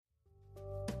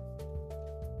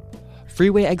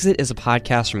Freeway Exit is a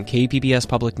podcast from KPBS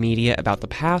Public Media about the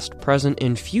past, present,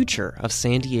 and future of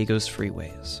San Diego's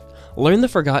freeways. Learn the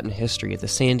forgotten history of the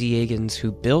San Diegans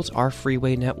who built our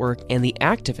freeway network and the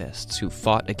activists who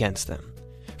fought against them.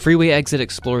 Freeway Exit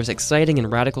explores exciting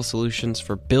and radical solutions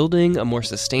for building a more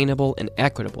sustainable and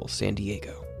equitable San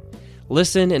Diego.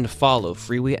 Listen and follow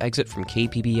Freeway Exit from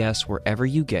KPBS wherever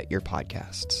you get your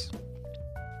podcasts.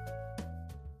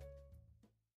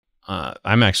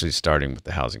 I'm actually starting with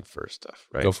the housing first stuff,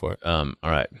 right? Go for it. All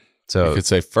right. So you could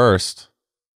say first,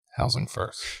 housing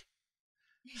first.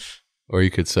 Or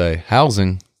you could say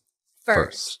housing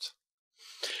first.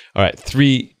 All right.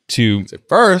 3, 2. Say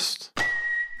first.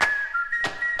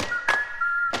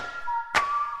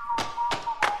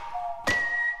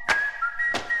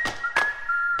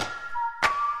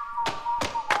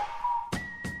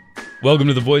 Welcome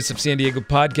to the Voice of San Diego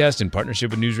podcast in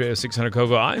partnership with News Radio 600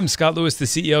 Kogo. I'm Scott Lewis, the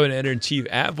CEO and editor-in-chief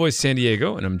at Voice San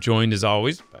Diego, and I'm joined, as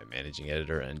always, by managing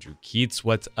editor Andrew Keats.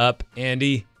 What's up,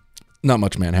 Andy? Not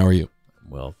much, man. How are you?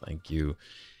 Well, thank you.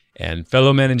 And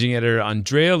fellow managing editor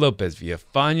Andrea Lopez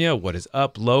Villafana. What is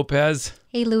up, Lopez?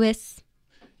 Hey, Lewis.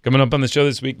 Coming up on the show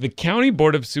this week, the County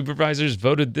Board of Supervisors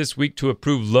voted this week to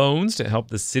approve loans to help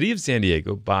the city of San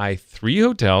Diego buy 3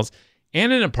 hotels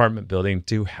and an apartment building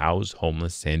to house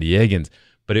homeless San Diegans.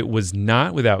 But it was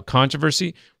not without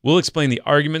controversy. We'll explain the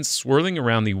arguments swirling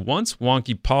around the once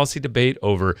wonky policy debate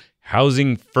over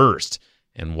housing first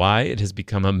and why it has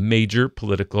become a major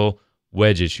political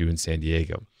wedge issue in San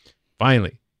Diego.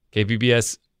 Finally,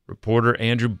 KPBS reporter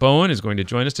Andrew Bowen is going to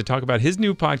join us to talk about his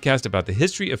new podcast about the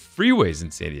history of freeways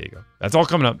in San Diego. That's all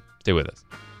coming up. Stay with us.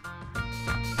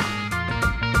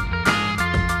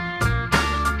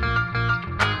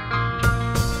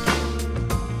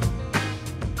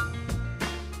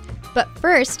 But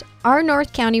first, our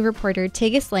North County reporter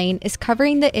Tigges Lane is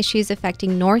covering the issues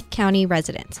affecting North County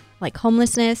residents, like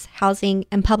homelessness, housing,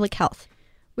 and public health.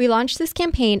 We launched this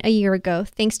campaign a year ago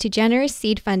thanks to generous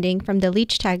seed funding from the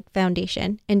Leachtag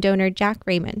Foundation and donor Jack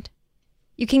Raymond.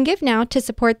 You can give now to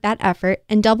support that effort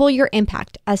and double your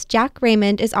impact, as Jack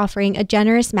Raymond is offering a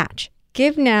generous match.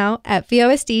 Give now at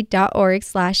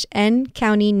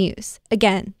vosd.org/ncountynews.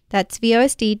 Again, that's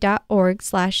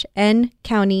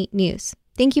vosd.org/ncountynews.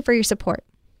 Thank you for your support.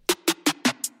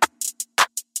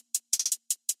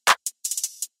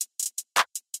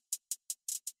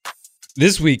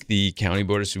 This week, the County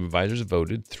Board of Supervisors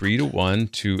voted 3-1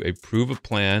 to approve a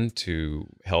plan to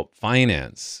help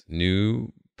finance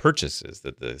new purchases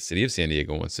that the city of San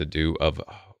Diego wants to do of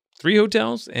 3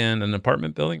 hotels and an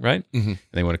apartment building, right? Mm-hmm. And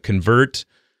they want to convert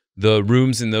the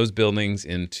rooms in those buildings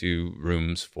into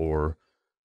rooms for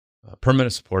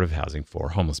permanent supportive housing for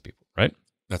homeless people, right?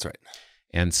 That's right.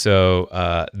 And so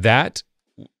that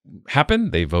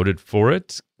happened. They voted for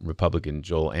it. Republican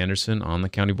Joel Anderson on the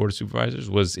County Board of Supervisors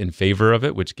was in favor of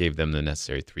it, which gave them the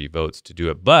necessary 3 votes to do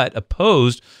it. But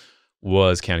opposed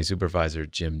was County Supervisor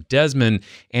Jim Desmond,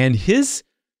 and his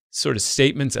sort of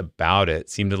statements about it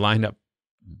seemed to line up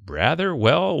rather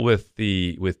well with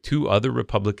 2 other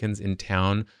Republicans in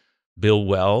town, Bill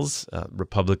Wells,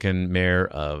 Republican mayor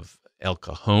of El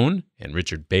Cajon, and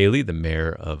Richard Bailey, the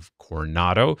mayor of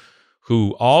Coronado,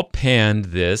 who all panned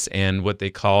this and what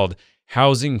they called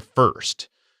housing first.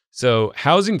 So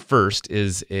housing first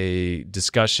is a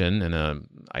discussion and an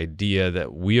idea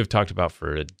that we have talked about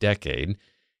for a decade,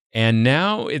 and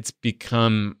now it's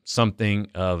become something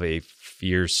of a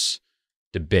fierce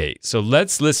debate. So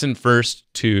let's listen first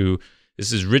to,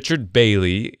 this is Richard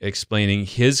Bailey explaining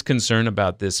his concern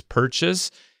about this purchase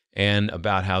and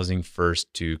about housing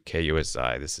first to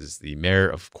KUSI. This is the mayor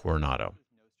of Coronado.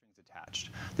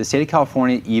 The state of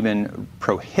California even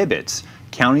prohibits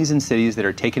counties and cities that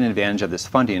are taking advantage of this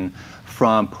funding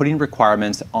from putting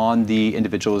requirements on the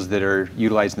individuals that are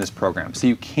utilizing this program. So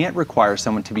you can't require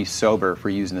someone to be sober for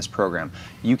using this program.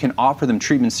 You can offer them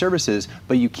treatment services,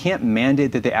 but you can't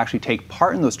mandate that they actually take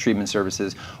part in those treatment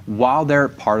services while they're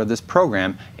part of this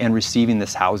program and receiving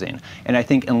this housing. And I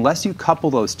think unless you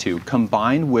couple those two,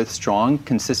 combined with strong,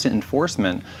 consistent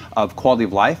enforcement of quality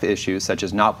of life issues, such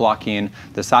as not blocking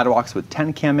the sidewalks with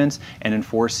 10 cam-ins and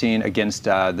enforcing against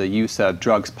the use of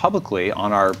drugs publicly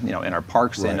on our, in our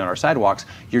parks and on our sidewalks,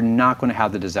 you're not going to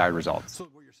have the desired results.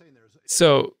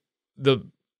 So the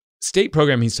state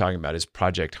program he's talking about is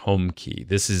Project Home Key.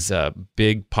 This is a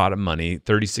big pot of money,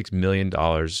 $36 million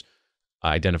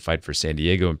identified for San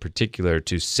Diego in particular,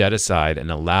 to set aside and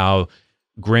allow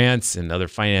grants and other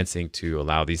financing to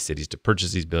allow these cities to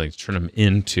purchase these buildings, turn them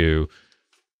into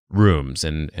rooms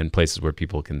and places where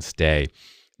people can stay.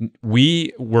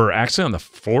 We were actually on the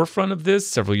forefront of this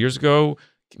several years ago.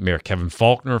 Mayor Kevin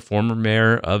Faulconer, former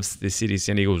mayor of the city of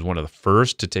San Diego, was one of the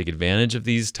first to take advantage of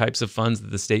these types of funds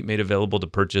that the state made available to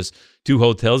purchase 2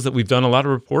 hotels that we've done a lot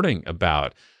of reporting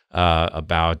about a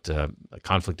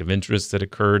conflict of interest that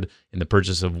occurred in the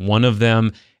purchase of one of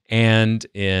them, and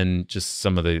in just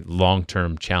some of the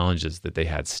long-term challenges that they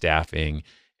had staffing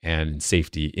and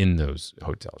safety in those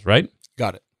hotels, right?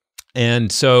 Got it.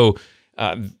 And so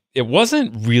it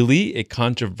wasn't really a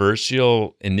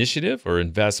controversial initiative or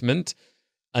investment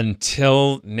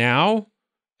until now.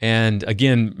 And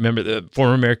again, remember the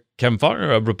former mayor Kevin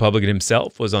Faulconer, a Republican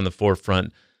himself, was on the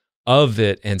forefront of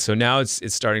it. And so now it's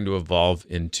starting to evolve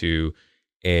into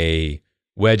a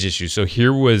wedge issue. So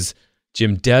here was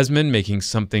Jim Desmond making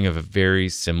something of a very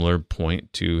similar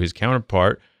point to his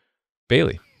counterpart,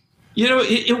 Bailey.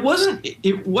 It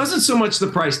wasn't so much the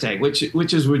price tag, which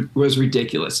was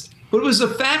ridiculous, but it was the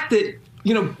fact that,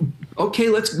 okay,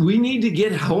 we need to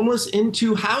get homeless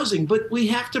into housing, but we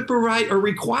have to provide or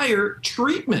require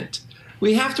treatment.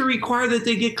 We have to require that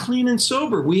they get clean and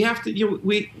sober. We have to,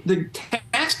 the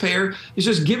taxpayer is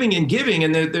just giving and giving,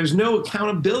 and there's no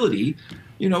accountability,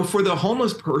 for the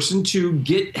homeless person to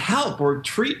get help or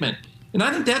treatment. And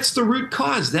I think that's the root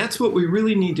cause. That's what we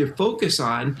really need to focus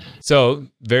on. So,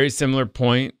 very similar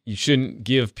point. You shouldn't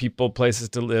give people places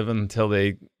to live until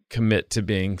they commit to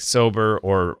being sober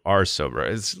or are sober.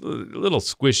 It's a little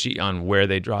squishy on where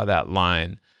they draw that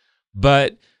line.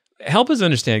 But help us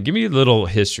understand. Give me a little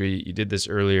history. You did this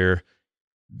earlier.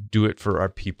 Do it for our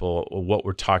people, what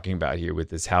we're talking about here with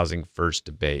this housing first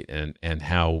debate and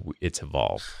how it's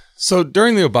evolved. So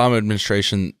during the Obama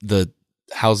administration, the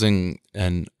Housing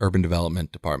and Urban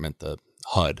Development Department, the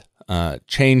HUD,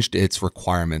 changed its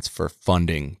requirements for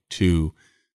funding to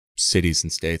cities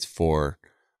and states for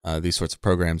these sorts of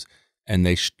programs, and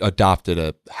they adopted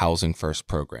a housing first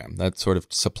program that sort of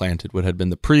supplanted what had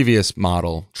been the previous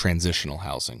model, transitional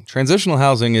housing. Transitional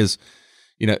housing is,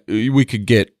 we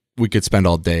could spend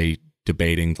all day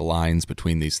debating the lines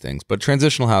between these things, but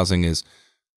transitional housing is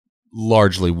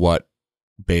largely what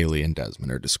Bailey and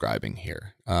Desmond are describing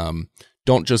here.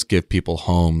 Don't just give people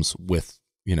homes with,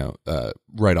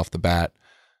 right off the bat.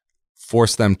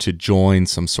 Force them to join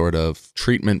some sort of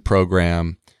treatment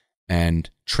program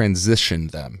and transition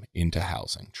them into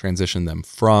housing. Transition them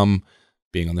from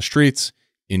being on the streets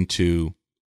into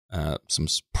some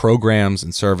programs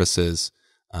and services,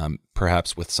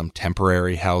 perhaps with some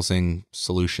temporary housing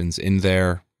solutions in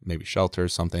there, maybe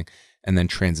shelters, something, and then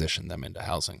transition them into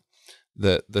housing.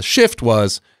 The shift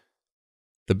was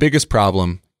the biggest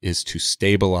problem is to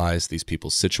stabilize these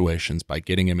people's situations by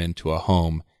getting them into a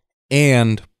home,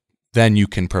 and then you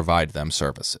can provide them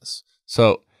services.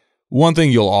 So one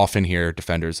thing you'll often hear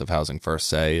defenders of Housing First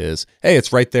say is, hey,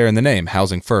 it's right there in the name,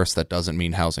 Housing First. That doesn't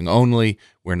mean housing only.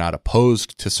 We're not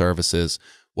opposed to services.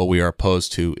 What we are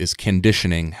opposed to is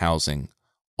conditioning housing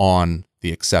on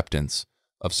the acceptance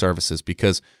of services,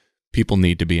 because people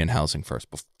need to be in housing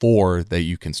first before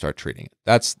you can start treating it.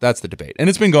 That's the debate. And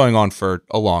it's been going on for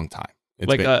a long time.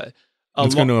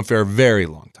 It's going on for a very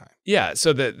long time. Yeah.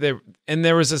 So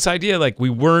there was this idea like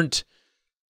we weren't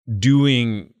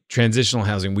doing transitional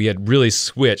housing. We had really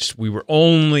switched. We were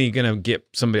only going to get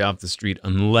somebody off the street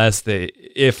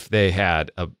if they had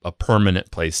a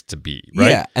permanent place to be, right?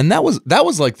 Yeah. And that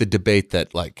was like the debate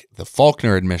that like the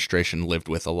Faulconer administration lived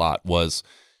with a lot, was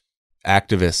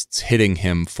activists hitting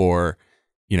him for,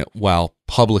 while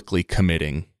publicly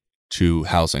committing to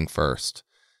housing first,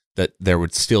 that there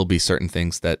would still be certain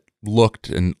things that looked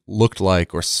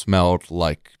like or smelled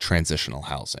like transitional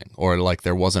housing, or like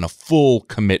there wasn't a full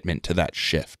commitment to that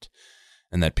shift,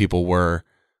 and that people were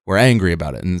angry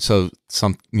about it. And so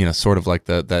some, sort of like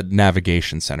the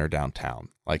navigation center downtown,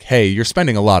 like, hey, you're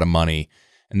spending a lot of money,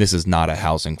 and this is not a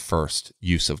housing first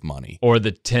use of money. Or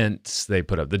the tents they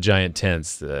put up, the giant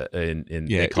tents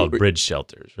they called bridge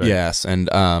shelters, right? Yes, and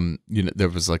there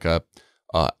was like a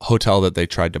hotel that they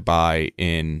tried to buy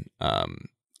in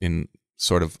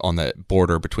sort of on the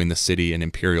border between the city and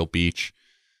Imperial Beach,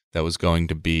 that was going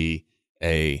to be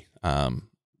it's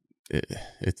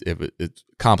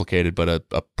complicated, but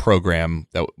a program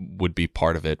that would be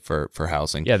part of it for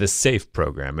housing. Yeah, the SAFE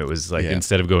program. It was like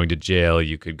instead of going to jail,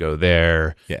 you could go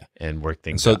there and work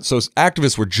things out. So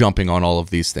activists were jumping on all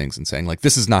of these things and saying, like,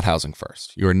 this is not housing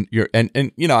first.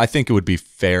 I think it would be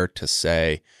fair to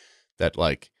say that,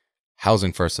 like,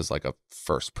 housing first is like a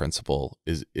first principle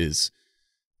is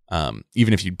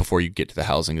even if before you get to the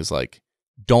housing, is like,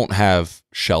 don't have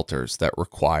shelters that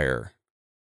require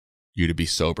you to be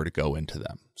sober to go into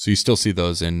them. So you still see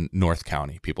those in North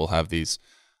County. People have these,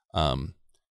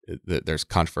 there's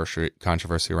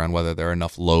controversy around whether there are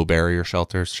enough low barrier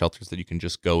shelters that you can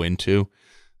just go into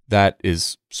that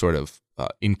is sort of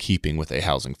in keeping with a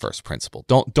housing first principle.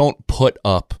 Don't put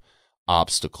up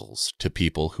obstacles to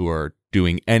people who are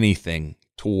doing anything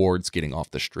towards getting off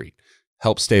the street.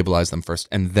 Help stabilize them first,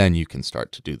 and then you can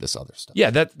start to do this other stuff.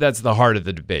 Yeah, that's the heart of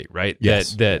the debate, right?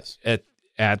 Yes. That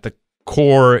at the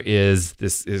core is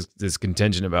this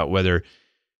contention about whether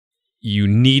you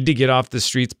need to get off the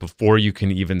streets before you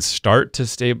can even start to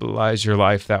stabilize your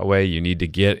life that way. You need to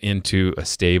get into a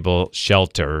stable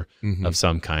shelter of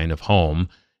some kind of home,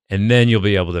 and then you'll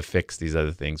be able to fix these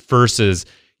other things. Versus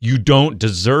you don't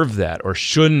deserve that or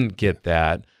shouldn't get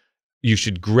that. You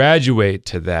should graduate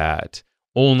to that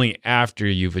only after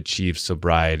you've achieved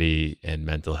sobriety and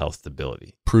mental health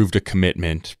stability. Proved a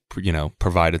commitment,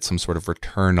 provided some sort of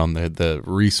return on the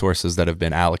resources that have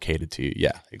been allocated to you.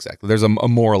 Yeah, exactly. There's a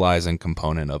moralizing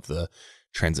component of the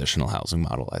transitional housing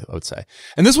model, I would say.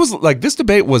 And this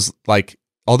debate was like,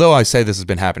 although I say this has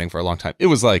been happening for a long time, it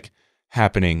was like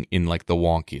happening in like the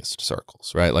wonkiest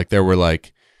circles, right? Like there were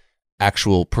like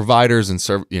actual providers and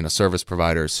service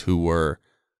providers who were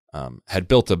had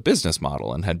built a business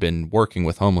model and had been working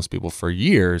with homeless people for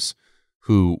years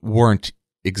who weren't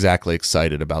exactly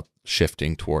excited about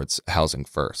shifting towards housing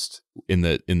first in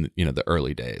the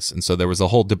early days. And so there was a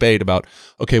whole debate about,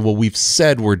 okay, well, we've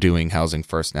said we're doing housing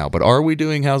first now, but are we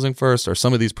doing housing first? Are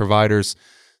some of these providers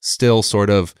still sort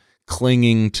of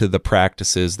clinging to the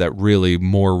practices that really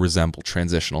more resemble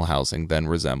transitional housing than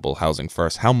resemble housing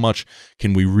first? How much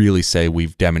can we really say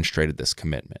we've demonstrated this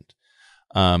commitment?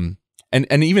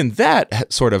 And even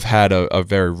that sort of had a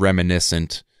very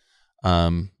reminiscent,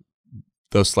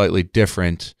 though slightly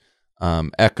different,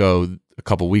 echo a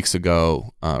couple weeks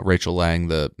ago. Rachel Lang,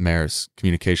 the mayor's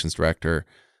communications director,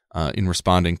 in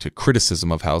responding to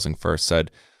criticism of Housing First,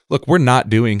 said, look, we're not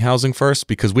doing Housing First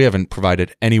because we haven't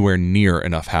provided anywhere near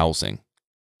enough housing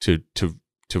to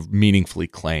meaningfully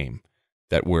claim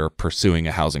that we're pursuing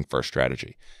a Housing First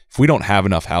strategy. If we don't have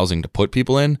enough housing to put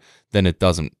people in, then it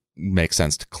doesn't make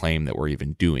sense to claim that we're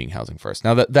even doing housing first.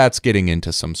 Now that's getting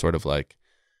into some sort of like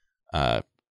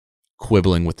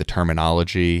quibbling with the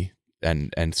terminology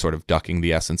and sort of ducking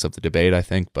the essence of the debate, I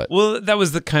think. But well, that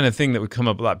was the kind of thing that would come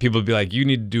up a lot. People would be like, you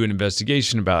need to do an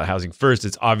investigation about housing first.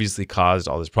 It's obviously caused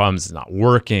all these problems. It's not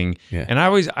working. Yeah. And I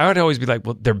would always be like,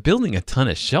 well, they're building a ton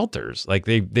of shelters. Like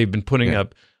they've been putting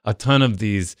up a ton of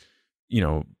these,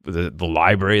 the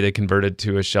library they converted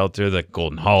to a shelter, the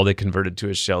Golden Hall they converted to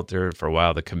a shelter for a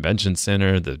while, the convention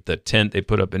center, the tent they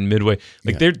put up in Midway.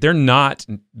 Like they're not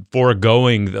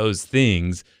foregoing those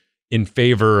things in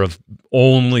favor of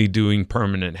only doing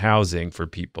permanent housing for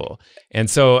people. And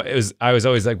so I was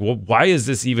always like, well, why is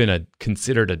this even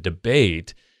considered a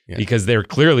debate? Yeah. Because they're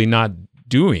clearly not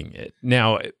doing it.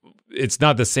 Now, it's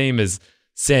not the same as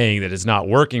saying that it's not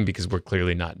working because we're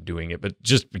clearly not doing it, but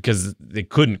just because they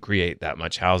couldn't create that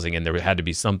much housing and there had to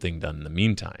be something done in the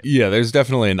meantime. Yeah, there's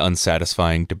definitely an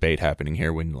unsatisfying debate happening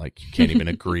here when like you can't even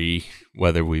agree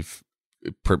whether we've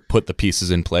put the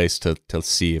pieces in place to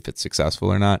see if it's successful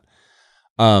or not.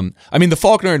 I mean, the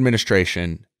Faulconer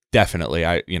administration definitely,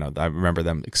 I remember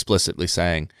them explicitly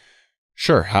saying,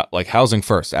 sure, housing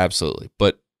first, absolutely,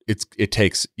 but it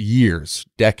takes years,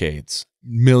 decades,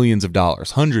 millions of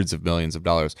dollars, hundreds of millions of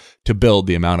dollars to build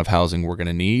the amount of housing we're going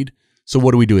to need. So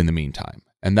what do we do in the meantime?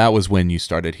 And that was when you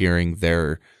started hearing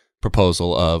their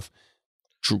proposal of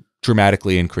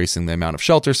dramatically increasing the amount of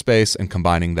shelter space and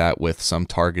combining that with some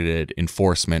targeted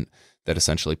enforcement that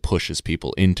essentially pushes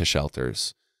people into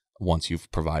shelters once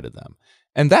you've provided them.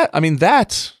 And that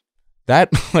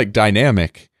like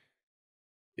dynamic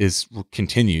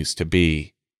continues to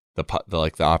be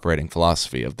the operating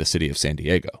philosophy of the city of San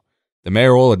Diego. The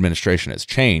mayoral administration has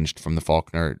changed from the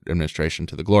Faulconer administration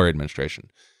to the Gloria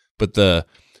administration, but the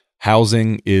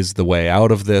housing is the way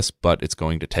out of this, but it's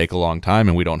going to take a long time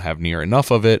and we don't have near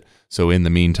enough of it. So in the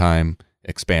meantime,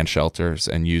 expand shelters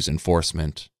and use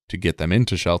enforcement to get them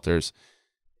into shelters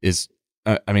is,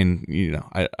 I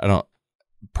don't,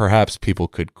 perhaps people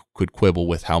could quibble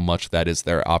with how much that is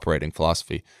their operating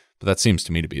philosophy, but that seems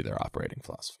to me to be their operating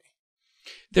philosophy.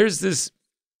 There's this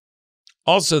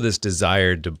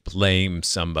desire to blame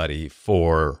somebody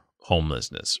for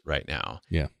homelessness right now.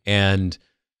 Yeah. And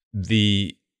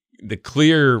the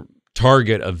clear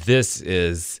target of this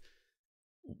is,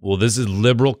 well, this is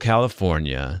liberal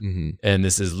California, and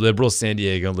this is liberal San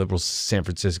Diego, liberal San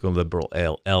Francisco, liberal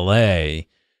LA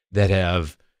that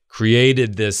have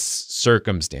created this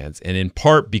circumstance. And in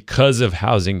part because of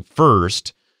Housing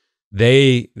First,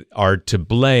 they are to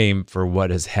blame for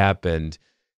what has happened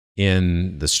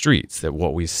in the streets, that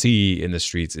what we see in the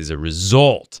streets is a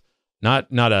result not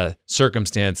a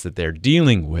circumstance that they're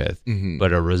dealing with,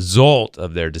 but a result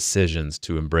of their decisions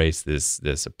to embrace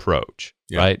this approach,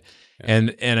 right? Yeah.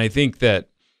 And I think that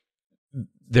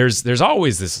there's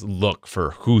always this look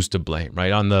for who's to blame,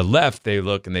 right? On the left, they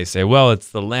look and they say, well, it's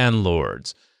the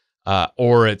landlords,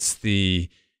 or it's the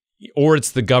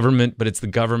government, but it's the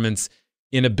government's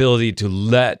inability to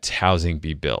let housing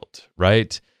be built,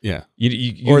 right? Yeah.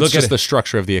 You or look it's just at the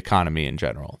structure of the economy in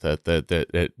general,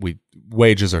 that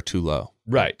wages are too low.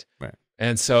 Right. Right.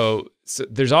 And so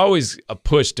there's always a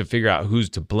push to figure out who's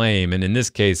to blame. And in this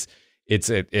case,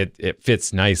 it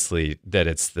fits nicely that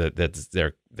that's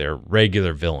their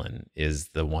regular villain is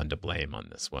the one to blame on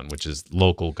this one, which is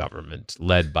local government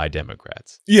led by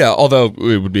Democrats. Yeah, although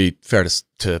it would be fair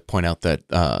to point out that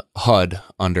HUD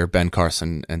under Ben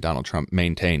Carson and Donald Trump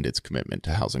maintained its commitment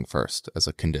to housing first as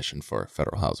a condition for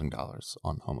federal housing dollars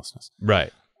on homelessness.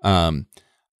 Right.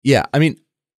 Yeah, I mean,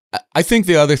 I think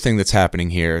the other thing that's happening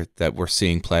here that we're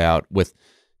seeing play out with,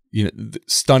 the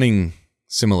stunning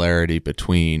similarity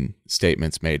between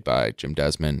statements made by Jim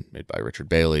Desmond, made by Richard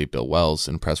Bailey, Bill Wells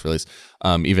in a press release.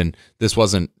 Even this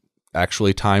wasn't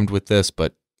actually timed with this,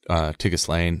 but Tigges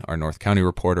Lane, our North County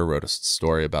reporter, wrote a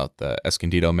story about the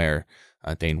Escondido mayor,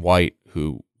 Dane White,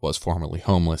 who was formerly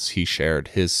homeless. He shared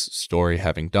his story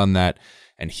having done that,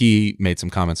 and he made some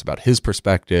comments about his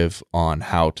perspective on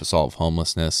how to solve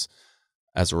homelessness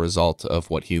as a result of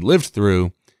what he lived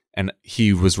through. And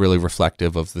he was really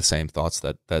reflective of the same thoughts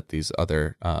that these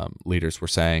other leaders were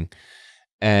saying.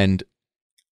 And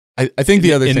I think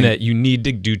the other thing that you need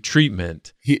to do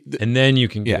treatment, and then you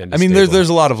can get into I mean, there's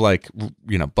a lot of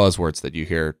buzzwords that you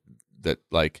hear that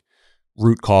like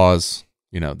root cause.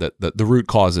 That the root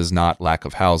cause is not lack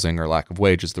of housing or lack of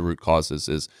wages. The root cause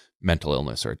is mental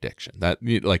illness or addiction. That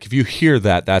if you hear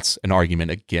that, that's an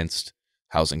argument against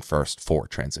housing first for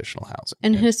transitional housing.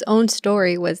 And his own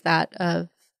story was that of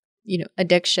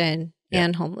addiction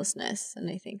and homelessness. And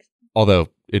I think, although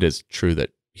it is true that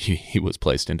he was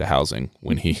placed into housing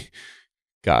when he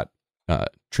got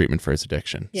treatment for his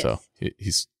addiction. Yes. So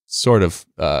he's sort of,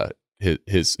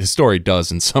 his story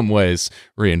does in some ways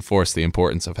reinforce the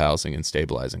importance of housing in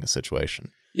stabilizing a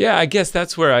situation. Yeah, I guess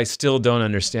that's where I still don't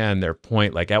understand their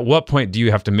point. Like, at what point do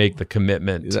you have to make the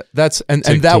commitment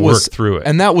to work through it?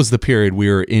 And that was the period we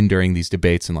were in during these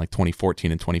debates in like 2014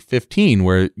 and 2015,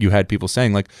 where you had people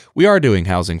saying like, we are doing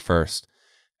housing first.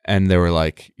 And they were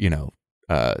like,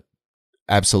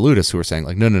 absolutists who were saying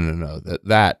like, no,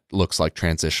 that looks like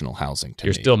transitional housing to me.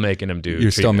 You're still making them do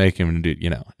treatment. Still making them do,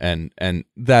 and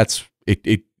that's,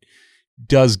 it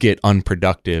does get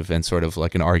unproductive and sort of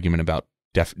like an argument about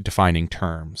defining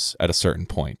terms at a certain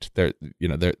point.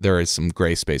 There is some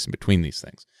gray space in between these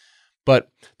things.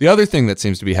 But the other thing that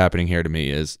seems to be happening here to me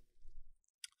is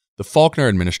the Faulconer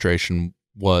administration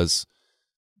was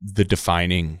the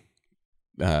defining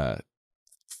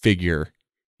figure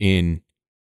in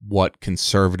what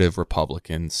conservative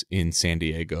Republicans in San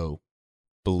Diego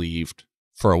believed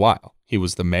for a while. He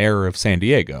was the mayor of San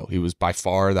Diego. He was by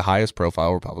far the highest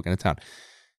profile Republican in town.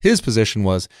 His position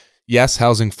was, yes,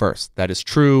 housing first. That is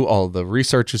true. All the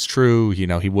research is true.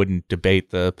 He wouldn't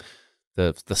debate the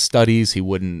studies. He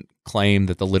wouldn't claim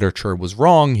that the literature was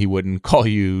wrong. He wouldn't call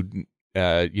you,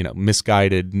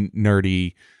 misguided,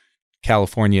 nerdy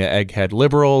California egghead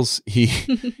liberals.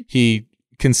 He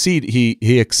conceded.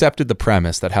 He accepted the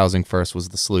premise that housing first was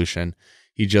the solution.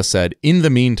 He just said, in the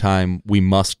meantime, we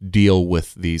must deal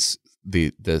with this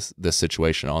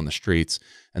situation on the streets,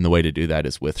 and the way to do that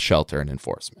is with shelter and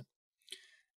enforcement.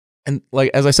 And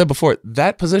as I said before,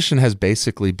 that position has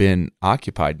basically been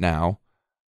occupied now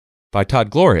by Todd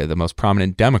Gloria, the most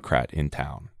prominent Democrat in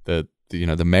town. The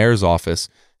mayor's office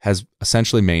has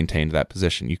essentially maintained that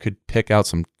position. You could pick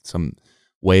out some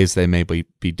ways they may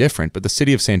be different, but the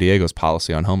city of San Diego's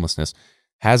policy on homelessness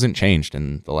hasn't changed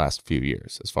in the last few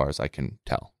years, as far as I can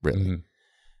tell, really.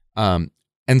 Mm-hmm.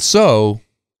 And so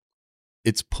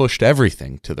it's pushed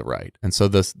everything to the right. And so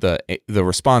the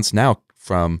response now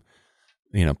from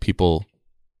people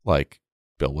like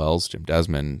Bill Wells, Jim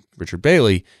Desmond, Richard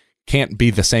Bailey can't be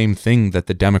the same thing that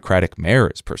the Democratic mayor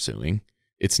is pursuing.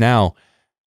 It's now,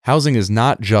 housing is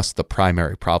not just the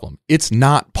primary problem. It's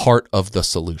not part of the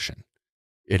solution.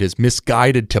 It is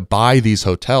misguided to buy these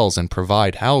hotels and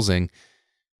provide housing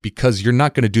because you're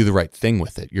not going to do the right thing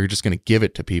with it. You're just going to give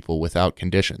it to people without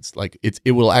conditions. Like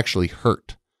it will actually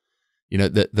hurt.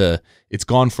 It's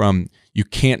gone from you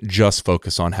can't just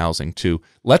focus on housing to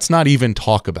let's not even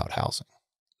talk about housing.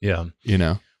 Yeah.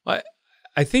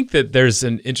 I think that there's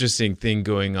an interesting thing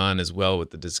going on as well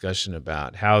with the discussion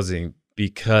about housing,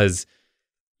 because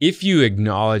if you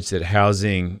acknowledge that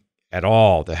housing at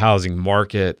all. The housing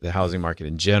market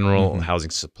in general, Mm-hmm. housing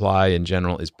supply in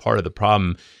general is part of the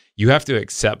problem. You have to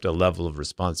accept a level of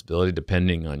responsibility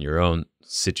depending on your own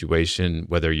situation,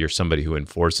 whether you're somebody who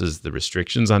enforces the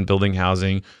restrictions on building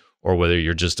housing or whether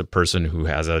you're just a person who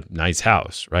has a nice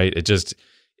house, right?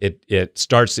 It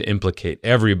starts to implicate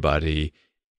everybody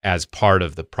as part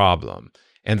of the problem.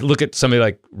 And look at somebody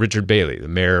like Richard Bailey, the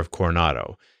mayor of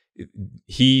Coronado.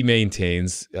 He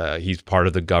maintains, he's part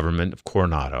of the government of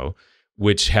Coronado,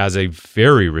 which has a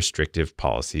very restrictive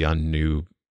policy on new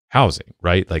housing,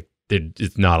 right? Like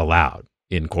it's not allowed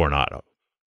in Coronado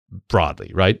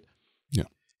broadly, right? Yeah.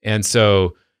 And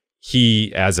so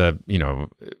he,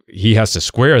 he has to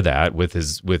square that with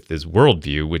his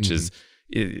worldview, which is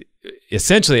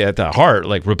essentially at the heart,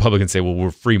 like Republicans say, well,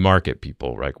 we're free market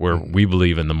people, right? We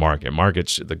believe in the market.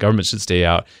 The government should stay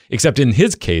out. Except in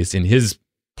his case, in his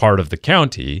part of the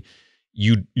county,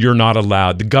 you're not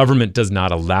allowed. The government does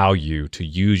not allow you to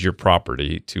use your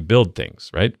property to build things,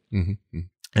 right? Mm-hmm.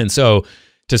 And so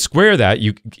to square that,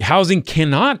 housing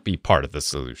cannot be part of the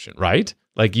solution, right?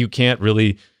 Like you can't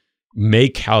really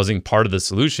make housing part of the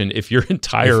solution if your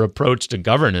entire approach to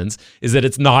governance is that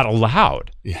it's not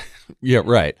allowed. Yeah,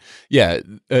 right. Yeah,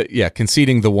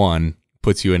 conceding the one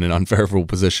puts you in an unfavorable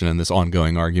position in this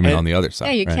ongoing argument on the other side.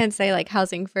 Yeah, you right? can't say like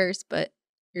housing first, but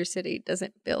your city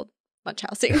doesn't build much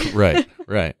housing. Right.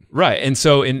 Right. And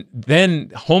so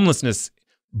then homelessness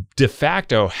de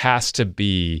facto has to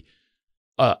be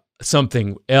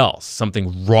something else,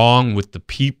 something wrong with the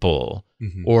people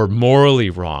or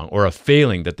morally wrong or a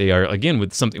failing that they are, again,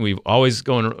 with something we've always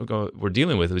we're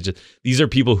dealing with. It's just, these are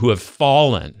people who have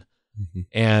fallen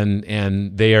and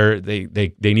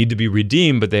they need to be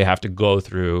redeemed, but they have to go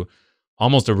through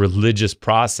almost a religious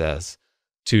process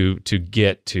to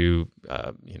get to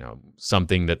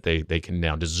something that they can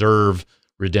now deserve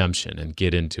redemption and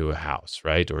get into a house,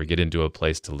 right? Or get into a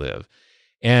place to live.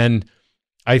 And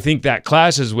I think that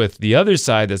clashes with the other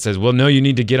side that says, well, no, you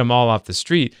need to get them all off the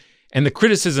street. And the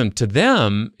criticism to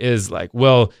them is like,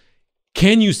 well,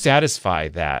 can you satisfy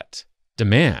that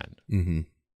demand? Mm-hmm.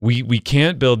 We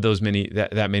can't build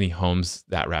that many homes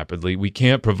that rapidly. We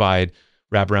can't provide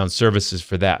wraparound services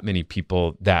for that many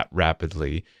people that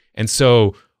rapidly. And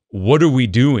so what are we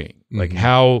doing? Like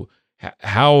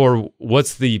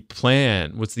what's the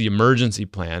plan? What's the emergency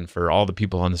plan for all the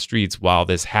people on the streets while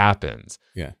this happens?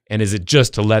 Yeah. And is it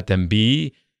just to let them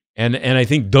be? And I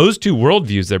think those two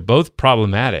worldviews, they're both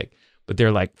problematic, but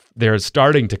they're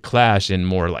starting to clash in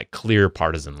more like clear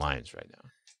partisan lines right now.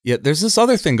 Yeah, there's this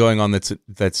other thing going on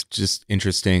that's just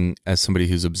interesting as somebody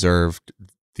who's observed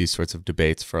these sorts of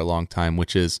debates for a long time,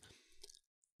 which is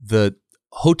the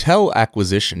hotel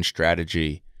acquisition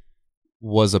strategy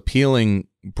was appealing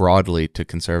broadly to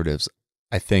conservatives,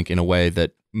 I think, in a way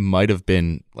that might have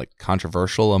been like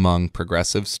controversial among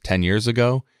progressives 10 years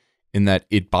ago, in that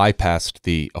it bypassed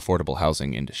the affordable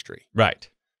housing industry. Right.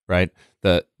 An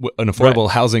affordable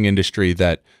housing industry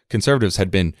that conservatives had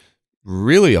been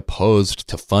really opposed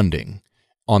to funding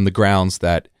on the grounds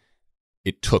that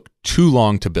it took too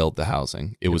long to build the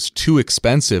housing. It was too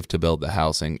expensive to build the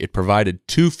housing. It provided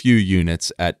too few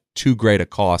units at too great a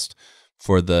cost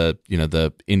for the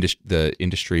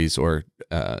industries or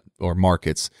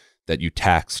markets that you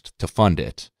taxed to fund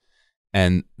it,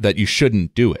 and that you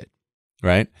shouldn't do it,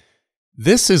 right?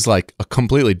 This is like a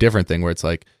completely different thing where it's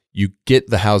like you get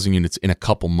the housing units in a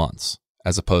couple months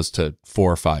as opposed to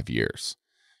 4 or 5 years.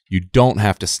 You don't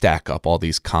have to stack up all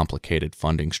these complicated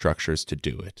funding structures to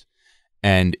do it.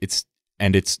 And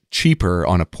it's cheaper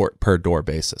on a per door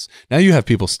basis. Now you have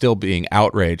people still being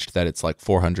outraged that it's like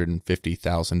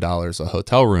 $450,000 a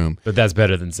hotel room. But that's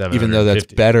better than $750,000. Even though that's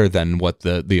better than what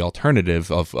the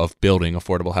alternative of building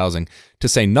affordable housing, to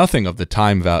say nothing of the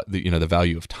the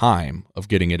value of time of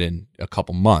getting it in a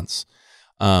couple months.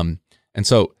 And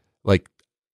so like,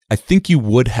 I think you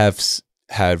would have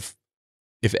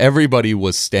if everybody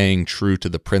was staying true to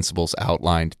the principles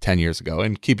outlined 10 years ago,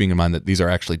 and keeping in mind that these are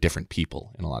actually different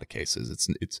people in a lot of cases.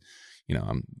 It's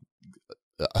I'm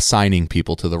assigning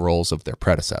people to the roles of their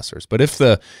predecessors. But if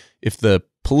the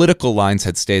political lines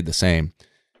had stayed the same,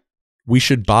 we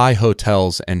should buy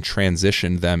hotels and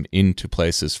transition them into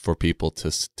places for people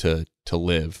to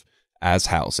live as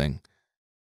housing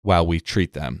while we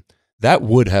treat them. That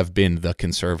would have been the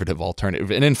conservative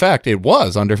alternative. And in fact, it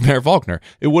was under Mayor Faulconer.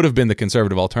 It would have been the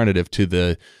conservative alternative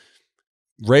to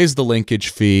raise the linkage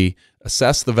fee,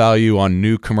 assess the value on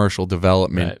new commercial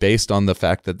development based on the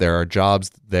fact that there are jobs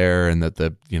there and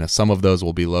that some of those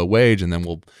will be low wage, and then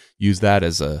we'll use that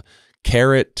as a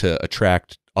carrot to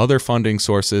attract other funding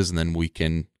sources, and then we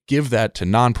can give that to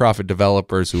nonprofit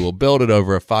developers who will build it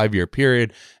over a 5-year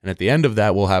period. And at the end of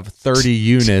that, we'll have 30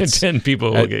 units. 10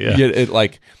 people will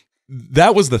get,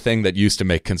 that was the thing that used to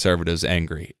make conservatives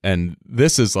angry. And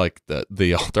this is like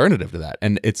the alternative to that.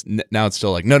 And now it's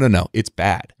still like, no, it's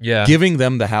bad. Yeah. Giving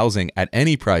them the housing at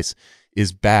any price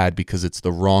is bad because it's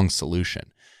the wrong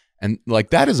solution. And like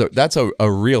that's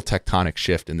a real tectonic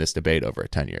shift in this debate over a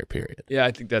 10-year period. Yeah,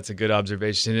 I think that's a good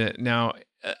observation. Now,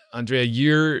 Andrea,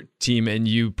 your team and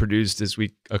you produced this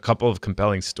week a couple of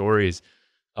compelling stories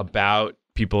about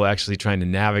people actually trying to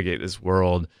navigate this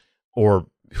world, or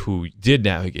who did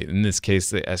navigate. In this case,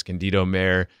 the Escondido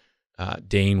mayor,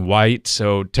 Dane White.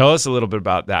 So tell us a little bit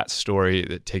about that story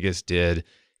that Tigges did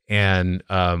and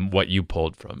what you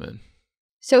pulled from it.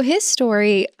 So his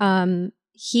story,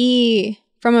 he,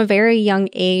 from a very young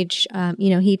age,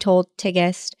 he told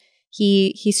Tigges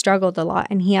he struggled a lot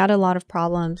and he had a lot of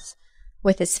problems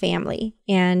with his family.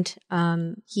 And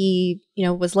he,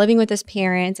 was living with his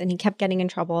parents and he kept getting in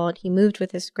trouble. And he moved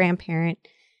with his grandparent.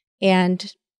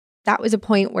 And that was a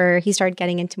point where he started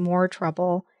getting into more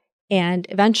trouble. And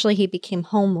eventually he became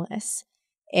homeless.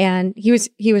 And he was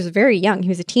very young. He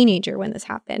was a teenager when this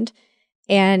happened.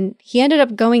 And he ended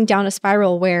up going down a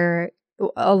spiral where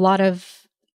a lot of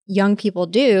young people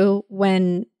do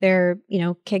when they're,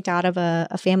 kicked out of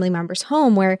a family member's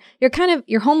home, where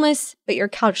you're homeless, but you're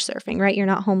couch surfing, right? You're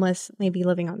not homeless, maybe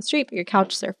living on the street, but you're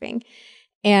couch surfing.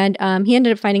 And he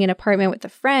ended up finding an apartment with a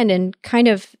friend and kind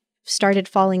of started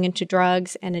falling into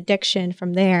drugs and addiction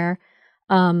from there.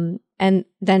 And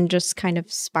then just kind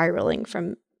of spiraling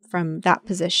from that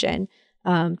position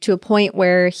to a point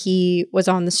where he was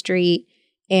on the street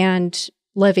and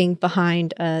living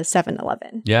behind a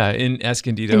 7-Eleven. Yeah, in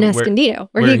Escondido.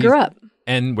 Where he grew up.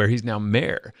 And where he's now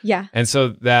mayor. Yeah. And so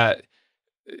that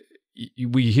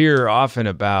we hear often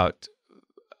about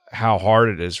how hard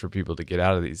it is for people to get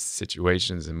out of these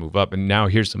situations and move up. And now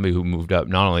here's somebody who moved up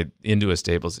not only into a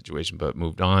stable situation, but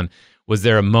moved on. Was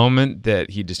there a moment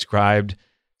that he described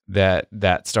that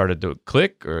started to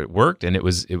click or it worked? And it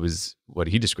was what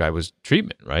he described was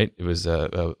treatment, right? It was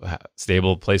a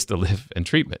stable place to live and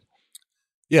treatment.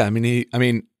 Yeah,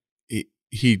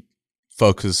 he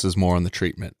focuses more on the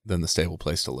treatment than the stable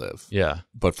place to live. Yeah.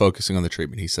 But focusing on the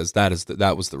treatment, he says that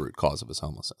was the root cause of his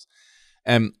homelessness.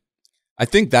 And I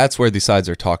think that's where these sides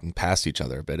are talking past each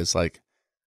other a bit. It's like,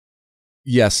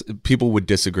 yes, people would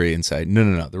disagree and say,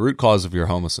 no. The root cause of your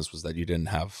homelessness was that you didn't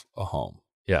have a home.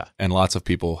 Yeah. And lots of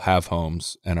people have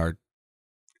homes and are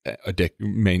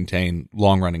maintain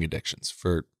long-running addictions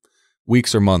for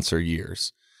weeks or months or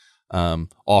years.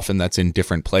 Often that's in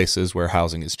different places where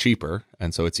housing is cheaper,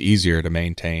 and so it's easier to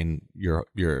maintain your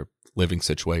living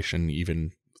situation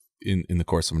even in the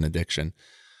course of an addiction.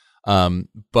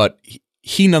 But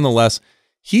he nonetheless,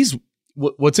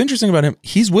 what's interesting about him,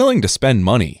 he's willing to spend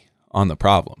money on the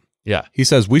problem. Yeah. He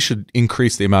says we should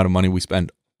increase the amount of money we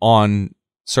spend on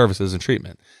services and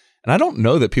treatment. And I don't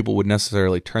know that people would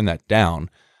necessarily turn that down.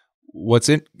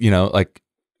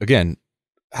 Again,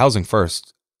 Housing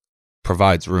First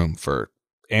provides room for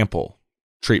ample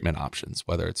treatment options,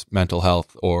 whether it's mental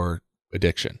health or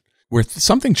addiction. Where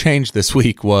something changed this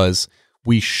week was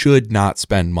we should not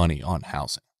spend money on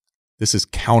housing. This is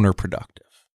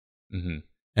counterproductive.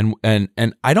 Mm-hmm.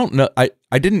 And I don't know,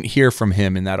 I didn't hear from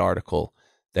him in that article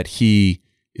that he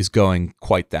is going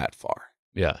quite that far.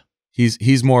 Yeah.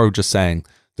 He's more just saying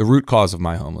the root cause of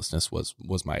my homelessness was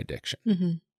my addiction.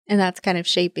 Mm-hmm. And that's kind of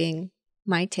shaping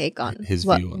my take on his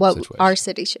what situation. Our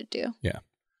city should do. Yeah.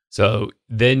 So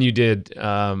then you did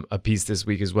a piece this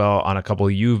week as well on a couple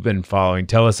you've been following.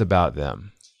 Tell us about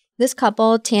them. This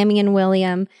couple, Tammy and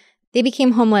William, they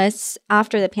became homeless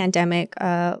after the pandemic.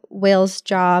 Will's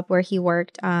job where he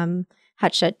worked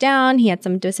had shut down. He had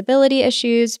some disability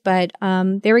issues, but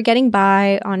they were getting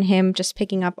by on him just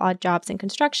picking up odd jobs in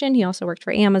construction. He also worked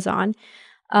for Amazon.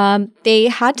 They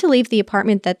had to leave the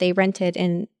apartment that they rented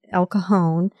in El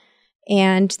Cajon,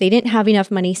 and they didn't have enough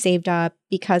money saved up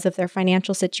because of their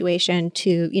financial situation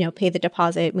to, pay the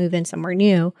deposit, move in somewhere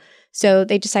new. So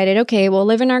they decided, okay, we'll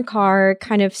live in our car,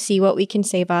 kind of see what we can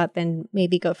save up and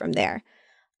maybe go from there.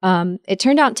 It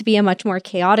turned out to be a much more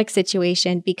chaotic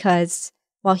situation because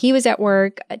while he was at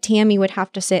work, Tammy would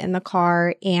have to sit in the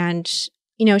car and,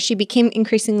 she became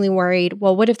increasingly worried.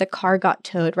 Well, what if the car got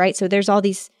towed, right? So there's all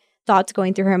these thoughts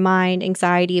going through her mind,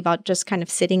 anxiety about just kind of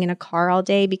sitting in a car all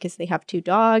day because they have 2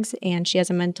 dogs and she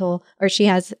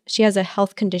has she has a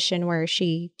health condition where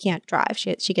she can't drive.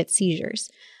 She gets seizures.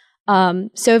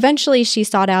 So eventually she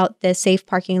sought out the Safe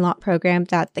Parking Lot program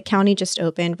that the county just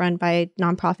opened, run by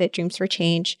nonprofit Dreams for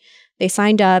Change. They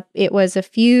signed up. It was a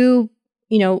few,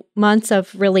 months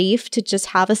of relief to just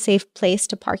have a safe place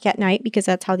to park at night, because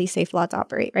that's how these safe lots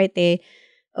operate, right? They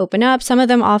open up. Some of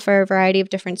them offer a variety of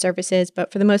different services,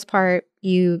 but for the most part,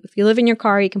 if you live in your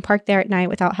car, you can park there at night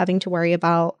without having to worry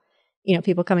about,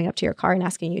 people coming up to your car and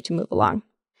asking you to move along.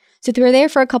 So they were there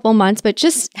for a couple months, but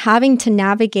just having to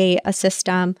navigate a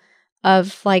system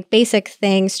of like basic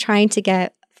things, trying to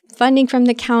get funding from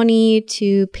the county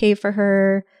to pay for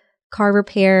her car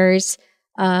repairs,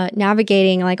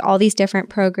 navigating like all these different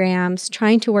programs,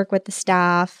 trying to work with the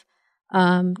staff,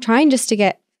 trying just to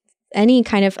get any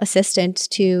kind of assistance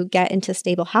to get into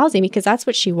stable housing, because that's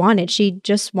what she wanted. She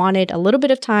just wanted a little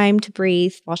bit of time to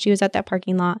breathe while she was at that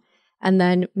parking lot and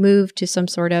then move to some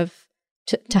sort of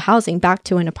to housing, back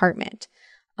to an apartment.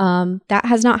 That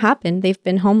has not happened. They've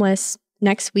been homeless.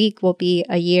 Next week will be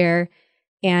a year.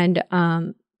 And,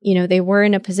 they were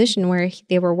in a position where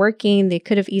they were working. They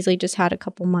could have easily just had a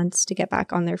couple months to get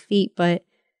back on their feet, but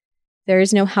there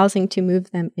is no housing to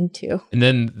move them into. And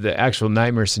then the actual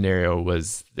nightmare scenario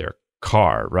was their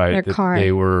car, right? Their car.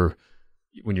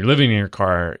 When you're living in your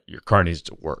car needs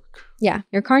to work. Yeah,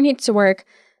 your car needs to work.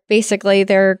 Basically,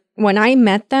 when I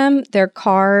met them, their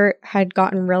car had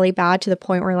gotten really bad to the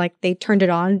point where like they turned it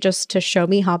on just to show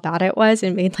me how bad it was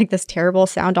and made like this terrible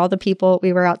sound.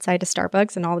 We were outside of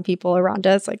Starbucks and all the people around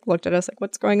us like looked at us like,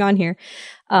 what's going on here?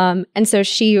 And so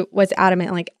she was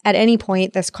adamant, like at any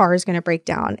point this car is going to break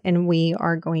down and we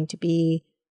are going to be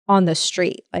on the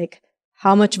street. Like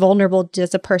how much vulnerable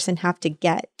does a person have to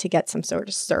get some sort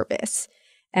of service?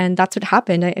 And that's what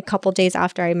happened. A couple days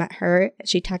after I met her,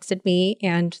 she texted me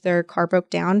and their car broke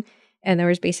down and there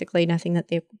was basically nothing that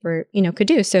they were, could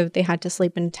do. So they had to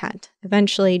sleep in a tent.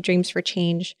 Eventually, Dreams for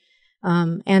Change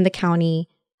and the county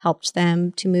helped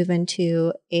them to move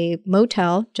into a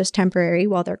motel, just temporary,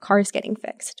 while their car is getting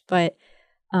fixed. But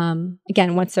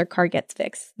again, once their car gets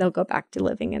fixed, they'll go back to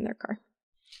living in their car.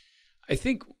 I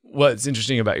think what's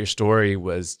interesting about your story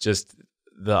was just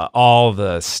all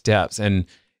the steps, and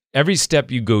every step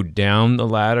you go down the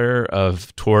ladder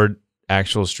toward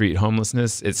actual street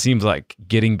homelessness, it seems like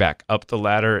getting back up the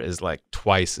ladder is like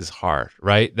twice as hard,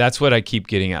 right? That's what I keep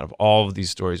getting out of all of these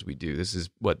stories we do. This is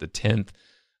the 10th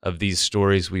of these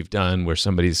stories we've done where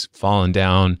somebody's fallen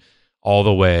down all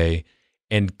the way,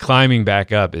 and climbing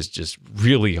back up is just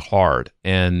really hard.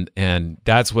 And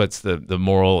that's what's the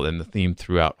moral and the theme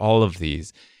throughout all of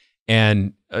these.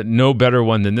 And no better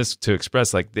one than this to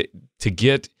express to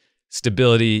get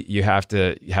stability, you have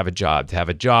to have a job. To have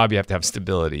a job, you have to have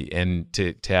stability. And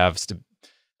to have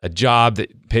a job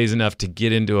that pays enough to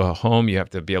get into a home, you have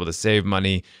to be able to save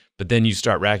money. But then you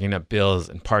start racking up bills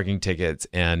and parking tickets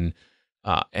and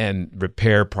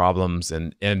repair problems.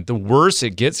 And the worse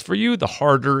it gets for you, the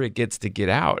harder it gets to get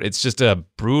out. It's just a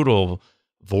brutal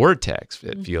vortex,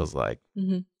 it feels like.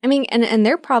 Mm-hmm. I mean, and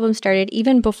their problem started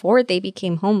even before they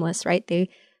became homeless, right? They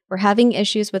were having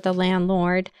issues with the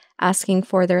landlord, asking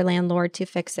for their landlord to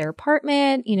fix their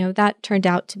apartment. That turned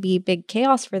out to be big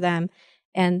chaos for them.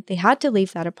 And they had to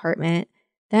leave that apartment.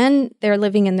 Then they're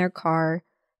living in their car.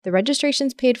 The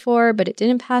registration's paid for, but it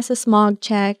didn't pass a smog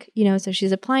check, so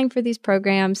she's applying for these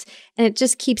programs and it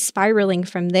just keeps spiraling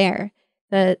from there.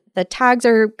 The tags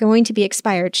are going to be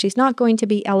expired. She's not going to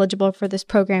be eligible for this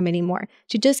program anymore.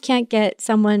 She just can't get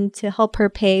someone to help her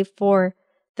pay for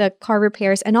the car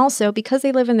repairs. And also, because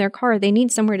they live in their car, they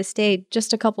need somewhere to stay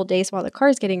just a couple days while the car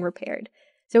is getting repaired.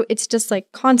 So it's just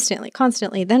like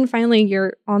constantly. Then finally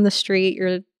you're on the street,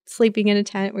 you're sleeping in a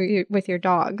tent with your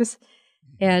dogs.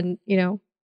 And,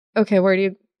 okay, where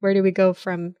do we go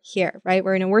from here, right?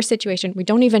 We're in a worse situation. We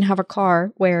don't even have a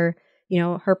car where,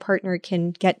 her partner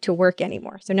can get to work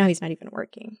anymore. So now he's not even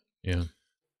working. Yeah.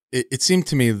 It seemed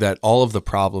to me that all of the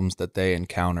problems that they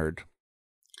encountered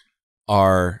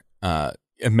are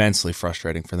immensely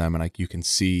frustrating for them, and you can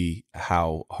see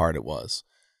how hard it was.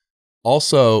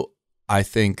 Also, I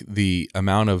think the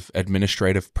amount of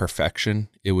administrative perfection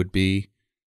it would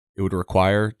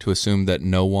require to assume that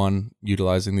no one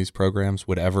utilizing these programs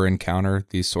would ever encounter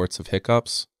these sorts of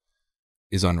hiccups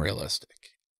is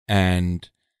unrealistic, and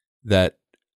that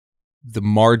the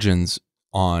margins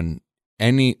on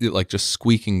any just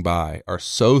squeaking by are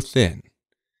so thin,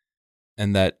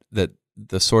 and that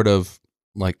the sort of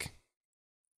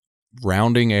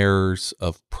rounding errors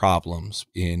of problems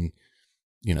in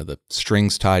the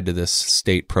strings tied to this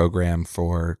state program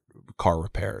for car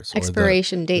repairs,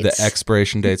 expiration dates, the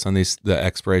expiration dates on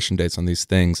these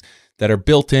things that are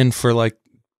built in for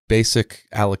basic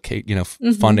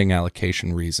funding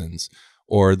allocation reasons,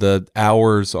 or the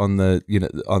hours on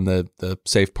the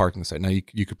safe parking site. Now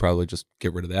you could probably just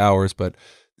get rid of the hours, but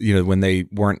when they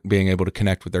weren't being able to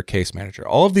connect with their case manager,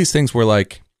 all of these things were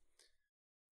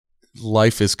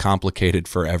life is complicated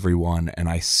for everyone, and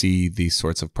I see these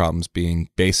sorts of problems being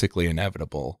basically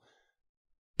inevitable.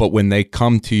 But when they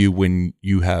come to you when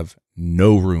you have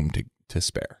no room to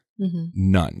spare,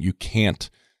 none, you can't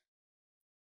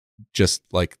just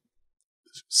like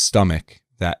stomach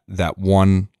that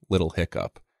one little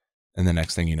hiccup, and the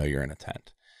next thing you know, you're in a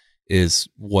tent, is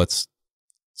what's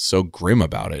so grim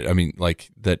about it. I mean, like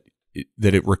that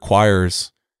it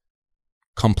requires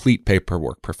complete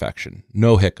paperwork perfection,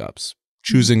 no hiccups,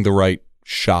 choosing the right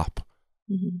shop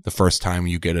the first time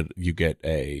you get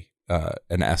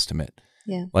an estimate.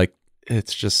 Yeah. Like,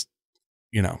 it's just,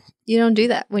 you don't do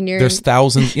that when there's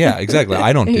thousands. Yeah, exactly.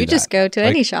 I don't do that. You just go to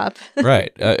any shop.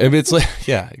 Right. It's like,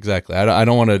 yeah, exactly. I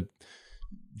don't want to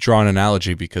draw an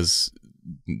analogy because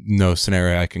no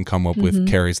scenario I can come up with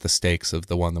carries the stakes of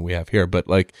the one that we have here. But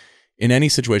like in any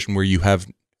situation where you have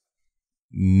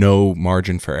no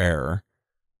margin for error,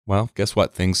 well, guess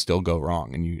what? Things still go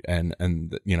wrong,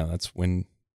 and that's when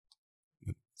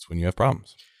you have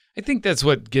problems. I think that's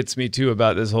what gets me too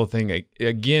about this whole thing.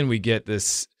 Again, we get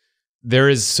this. There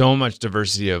is so much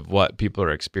diversity of what people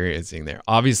are experiencing there.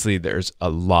 Obviously, there's a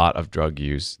lot of drug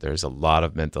use. There's a lot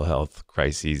of mental health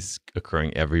crises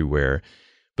occurring everywhere.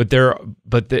 But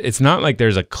it's not like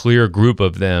there's a clear group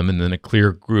of them and then a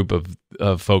clear group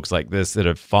of folks like this that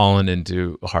have fallen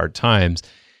into hard times.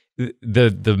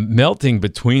 The melting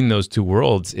between those two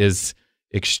worlds is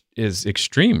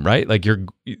extreme, right? Like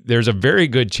there's a very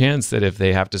good chance that if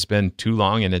they have to spend too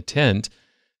long in a tent,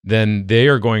 then they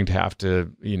are going to have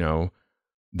to,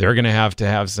 they're going to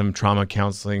have some trauma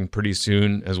counseling pretty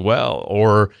soon as well,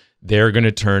 or they're going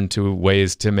to turn to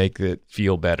ways to make it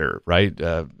feel better, right?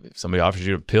 If somebody offers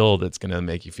you a pill that's going to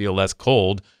make you feel less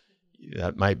cold,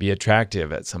 that might be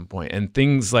attractive at some point. And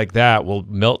things like that will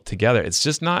melt together. It's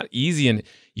just not easy. And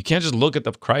you can't just look at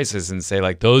the crisis and say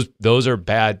like, those are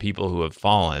bad people who have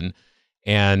fallen.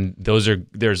 And there's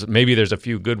a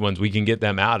few good ones. We can get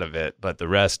them out of it, but the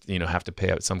rest, have to pay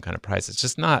out some kind of price.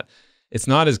 It's not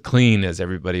as clean as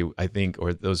everybody, I think,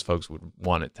 or those folks would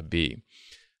want it to be.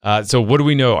 So what do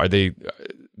we know? They're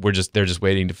just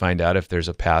waiting to find out if there's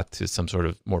a path to some sort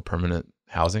of more permanent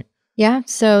housing? Yeah,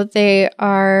 so they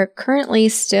are currently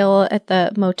still at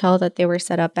the motel that they were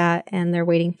set up at, and they're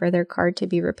waiting for their card to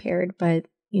be repaired. But,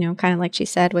 kind of like she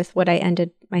said, with what I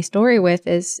ended my story with,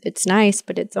 is it's nice,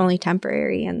 but it's only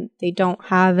temporary, and they don't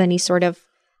have any sort of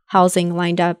housing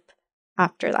lined up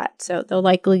after that. So they'll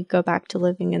likely go back to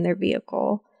living in their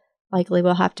vehicle. Likely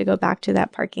we'll have to go back to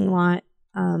that parking lot.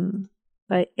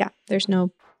 But yeah, there's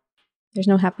no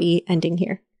happy ending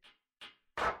here.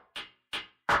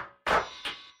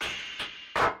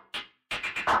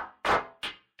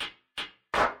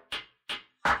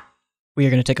 We are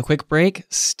going to take a quick break.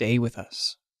 Stay with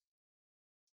us.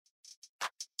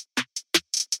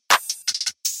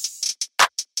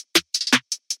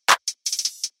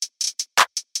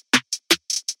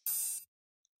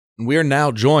 We are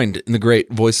now joined in the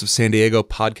great Voice of San Diego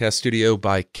podcast studio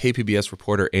by KPBS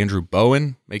reporter Andrew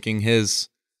Bowen, making his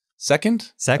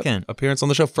second appearance on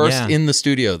the show. First in the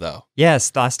studio, though.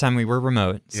 Yes, last time we were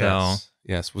remote. So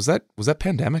yes. Was that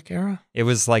pandemic era? It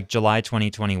was like July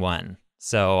 2021.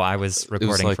 So I was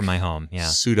recording like from my home. Yeah.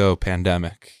 Pseudo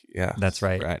pandemic. Yeah. That's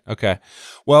right. Right. Okay.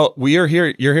 Well, we are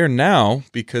here. You're here now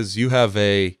because you have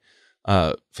a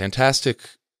fantastic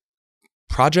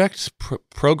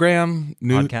program,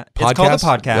 new podcast. It's called a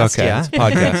podcast. Okay, yeah. It's a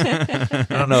podcast.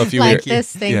 I don't know if you like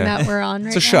this thing that we're on right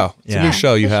It's a show. now. It's a new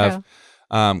show you have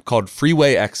called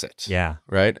Freeway Exit. Yeah.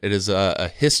 Right? It is a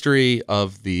history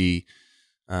of the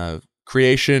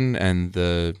creation and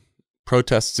the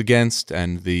protests against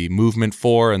and the movement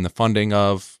for and the funding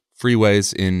of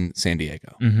freeways in San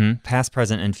Diego. Mm-hmm. Past,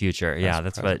 present, and future.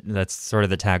 That's sort of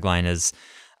the tagline is.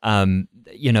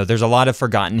 There's a lot of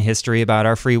forgotten history about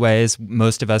our freeways.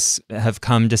 Most of us have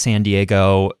come to San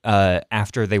Diego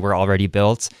after they were already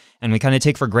built, and we kind of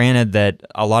take for granted that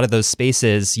a lot of those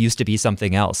spaces used to be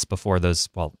something else before those,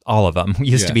 well, all of them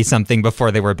used to be something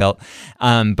before they were built.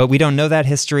 But we don't know that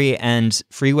history, and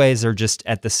freeways are just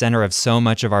at the center of so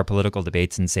much of our political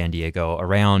debates in San Diego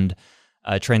around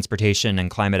transportation and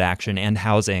climate action and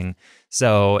housing.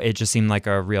 So it just seemed like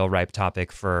a real ripe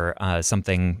topic for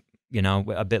something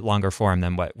a bit longer form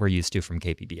than what we're used to from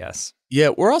KPBS. Yeah,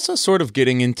 we're also sort of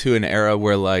getting into an era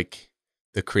where like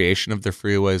the creation of the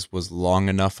freeways was long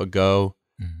enough ago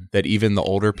that even the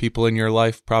older people in your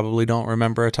life probably don't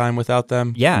remember a time without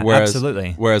them. Yeah,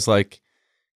 absolutely. Whereas like,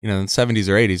 in the 70s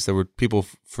or 80s, there were people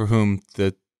for whom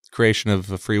the creation of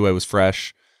a freeway was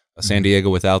fresh. San Diego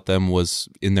without them was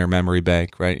in their memory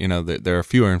bank, right? There are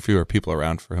fewer and fewer people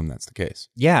around for whom that's the case.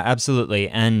 Yeah, absolutely.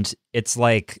 And it's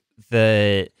like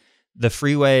the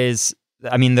freeways.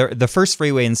 I mean, the first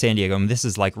freeway in San Diego, and this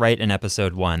is like right in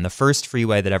episode 1, the first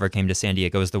freeway that ever came to San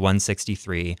Diego was the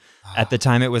 163. At the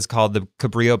time, it was called the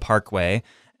Cabrillo Parkway.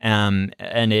 And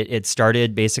it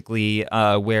started basically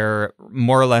where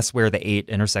more or less where the 8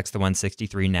 intersects the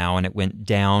 163 now, and it went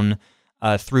down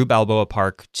through Balboa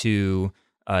Park to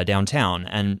downtown.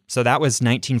 And so that was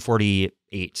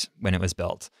 1948 when it was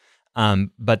built.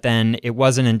 But then it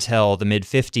wasn't until the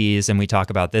mid-50s, and we talk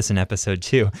about this in episode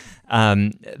 2,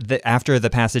 after the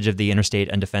passage of the Interstate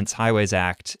and Defense Highways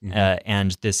Act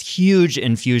and this huge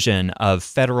infusion of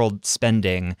federal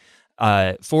spending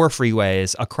for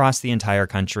freeways across the entire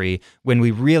country, when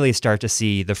we really start to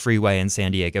see the freeway in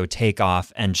San Diego take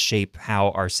off and shape how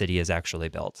our city is actually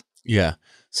built. Yeah.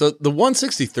 So the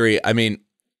 163, I mean,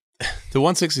 the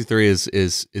 163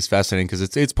 is fascinating because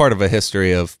it's part of a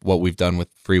history of what we've done with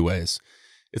freeways.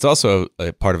 It's also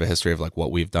a part of a history of like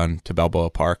what we've done to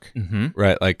Balboa Park,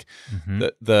 right? Like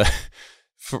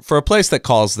for a place that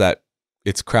calls that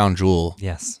its crown jewel.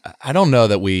 Yes. I don't know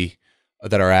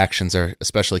that our actions are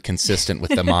especially consistent with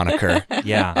the moniker.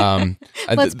 Yeah.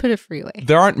 Let's put a freeway.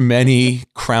 There aren't many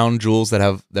crown jewels that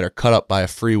are cut up by a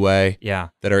freeway. Yeah.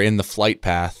 That are in the flight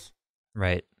path.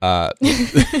 Right. That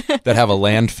have a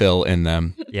landfill in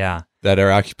them. Yeah. That are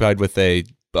occupied with a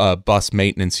bus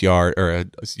maintenance yard or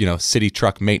a city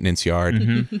truck maintenance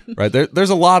yard. Right. There's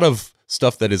a lot of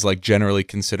stuff that is like generally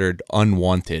considered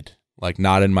unwanted, like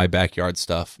not in my backyard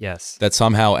stuff. Yes. That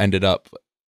somehow ended up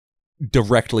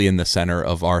directly in the center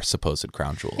of our supposed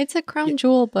crown jewel. It's a crown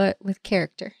jewel, but with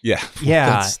character. Yeah.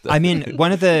 Yeah. I mean,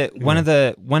 one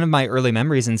of my early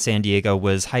memories in San Diego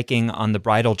was hiking on the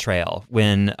Bridle Trail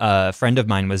when a friend of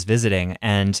mine was visiting.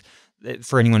 And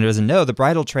for anyone who doesn't know, the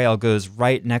Bridle Trail goes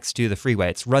right next to the freeway.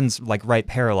 It runs like right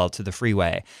parallel to the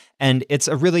freeway. And it's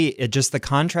just the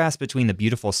contrast between the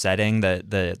beautiful setting,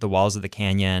 the walls of the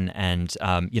canyon, and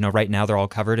right now they're all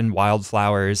covered in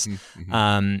wildflowers.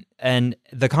 And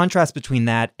the contrast between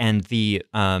that and the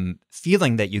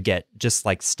feeling that you get just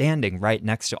like standing right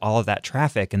next to all of that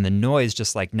traffic and the noise,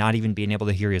 just like not even being able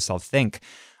to hear yourself think.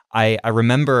 I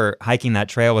remember hiking that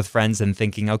trail with friends and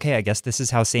thinking, okay, I guess this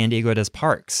is how San Diego does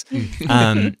parks.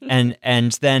 And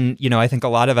then, I think a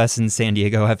lot of us in San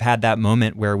Diego have had that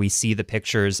moment where we see the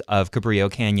pictures of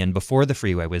Cabrillo Canyon before the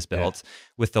freeway was built,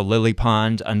 with the lily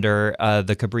pond under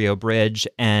the Cabrillo Bridge.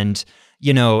 And,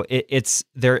 it's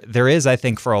there is, I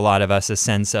think, for a lot of us, a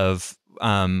sense of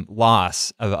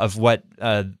loss of what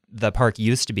the park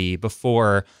used to be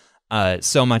before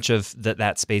so much of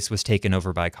that space was taken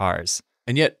over by cars.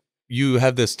 And yet you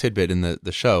have this tidbit in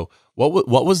the show.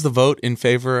 What was the vote in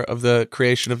favor of the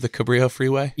creation of the Cabrillo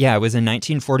Freeway? Yeah, it was in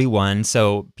 1941.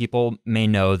 So people may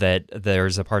know that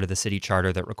there's a part of the city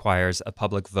charter that requires a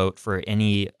public vote for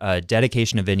any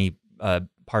dedication of any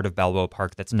part of Balboa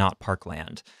Park that's not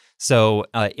parkland. So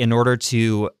in order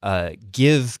to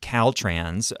give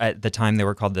Caltrans, at the time they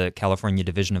were called the California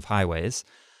Division of Highways,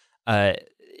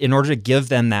 in order to give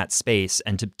them that space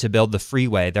and to build the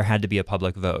freeway, there had to be a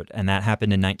public vote. And that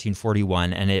happened in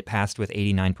 1941, and it passed with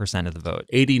 89% of the vote.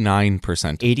 89%.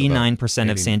 89%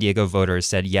 of San Diego voters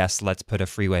said, yes, let's put a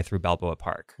freeway through Balboa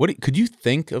Park. Could you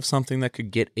think of something that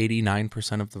could get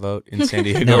 89% of the vote in San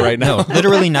Diego right now? No,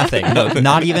 literally nothing. No,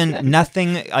 not even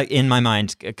nothing in my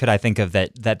mind could I think of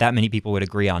that many people would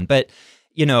agree on. But,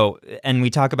 and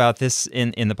we talk about this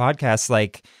in the podcast,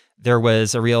 like, there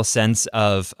was a real sense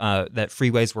of that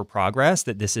freeways were progress,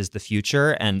 that this is the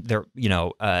future. And there,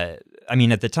 at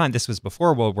the time, this was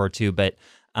before World War II, but,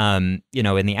 in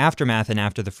the aftermath and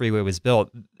after the freeway was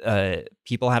built,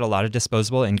 people had a lot of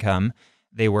disposable income.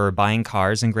 They were buying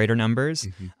cars in greater numbers.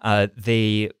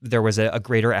 There was a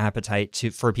greater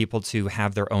appetite for people to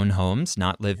have their own homes,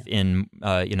 not live in,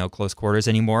 close quarters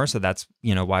anymore. So that's,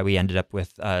 why we ended up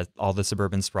with all the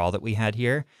suburban sprawl that we had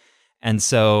here. And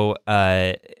so,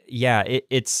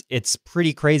 it's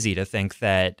pretty crazy to think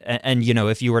that, and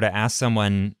if you were to ask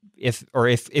someone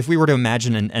if we were to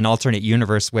imagine an alternate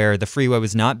universe where the freeway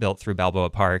was not built through Balboa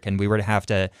Park and we were to have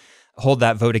to hold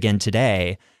that vote again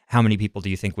today, how many people do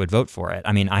you think would vote for it?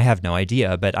 I mean, I have no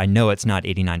idea, but I know it's not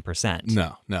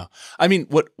 89%. No. I mean,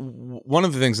 one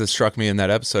of the things that struck me in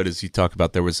that episode is you talk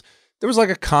about there was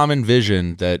like a common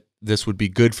vision that this would be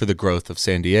good for the growth of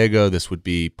San Diego. This would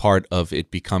be part of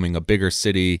it becoming a bigger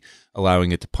city,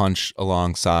 allowing it to punch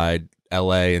alongside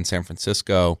LA and San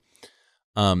Francisco.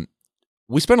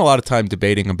 We spent a lot of time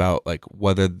debating about like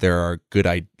whether there are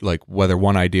whether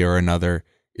one idea or another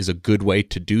is a good way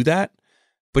to do that.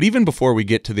 But even before we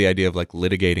get to the idea of like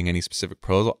litigating any specific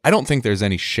proposal, I don't think there's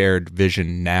any shared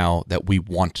vision now that we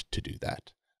want to do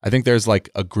that. I think there's like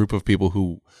a group of people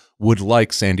who would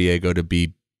like San Diego to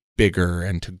be bigger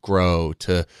and to grow,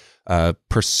 to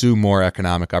pursue more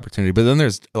economic opportunity. But then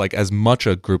there's like as much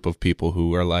a group of people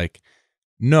who are like,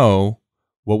 no,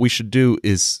 what we should do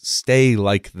is stay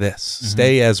like this,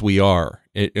 stay as we are,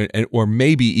 or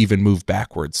maybe even move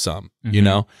backwards some, you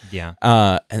know? Yeah.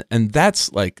 And that's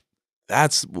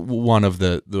one of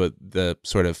the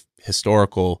sort of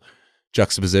historical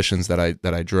juxtapositions that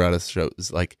I drew out of the show,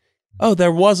 is like, oh,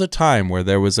 there was a time where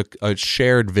there was a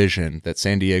shared vision that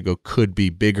San Diego could be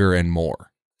bigger and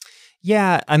more.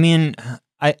 Yeah, I mean,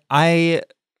 I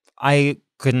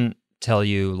couldn't tell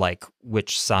you like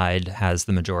which side has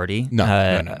the majority. No.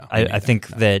 I think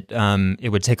that it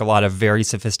would take a lot of very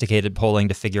sophisticated polling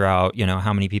to figure out,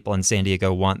 how many people in San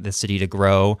Diego want the city to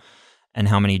grow and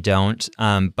how many don't.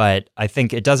 But I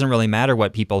think it doesn't really matter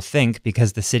what people think,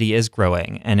 because the city is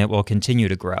growing and it will continue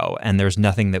to grow, and there's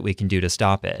nothing that we can do to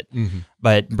stop it.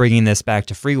 But bringing this back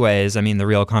to freeways, I mean, the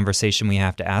real conversation we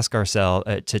have to ask ourselves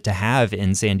to have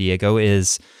in San Diego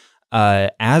is,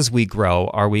 as we grow,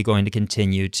 are we going to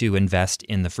continue to invest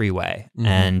in the freeway?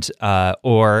 And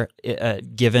or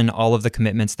given all of the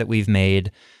commitments that we've made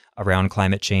around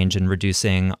climate change and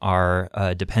reducing our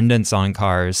dependence on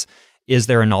cars, is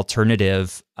there an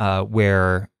alternative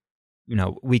where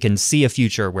we can see a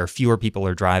future where fewer people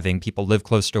are driving, people live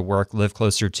closer to work, live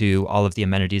closer to all of the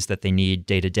amenities that they need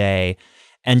day to day,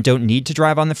 and don't need to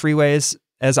drive on the freeways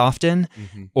as often?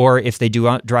 Or if they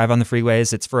do drive on the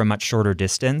freeways, it's for a much shorter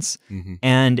distance.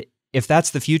 And if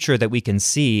that's the future that we can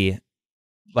see,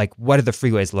 like, what do the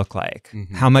freeways look like?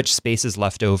 How much space is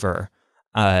left over?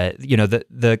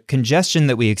 The congestion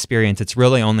that we experience, it's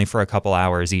really only for a couple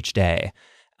hours each day.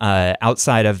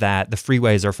 Outside of that, the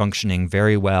freeways are functioning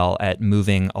very well at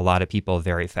moving a lot of people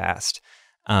very fast.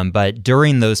 But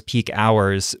during those peak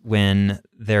hours, when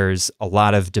there's a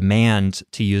lot of demand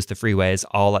to use the freeways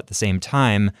all at the same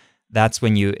time, that's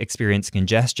when you experience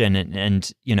congestion.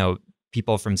 And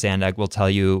people from Sandag will tell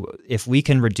you, if we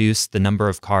can reduce the number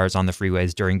of cars on the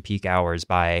freeways during peak hours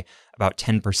by about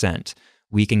 10%,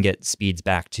 we can get speeds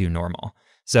back to normal.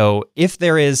 So if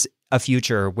there is a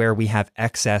future where we have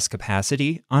excess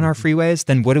capacity on our freeways,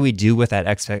 then what do we do with that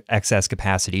excess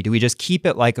capacity? Do we just keep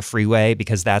it like a freeway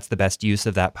because that's the best use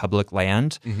of that public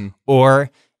land?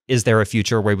 Or is there a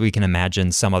future where we can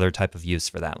imagine some other type of use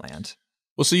for that land?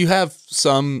 Well, so you have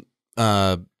some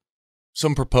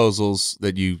proposals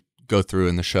that you go through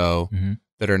in the show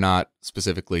that are not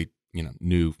specifically,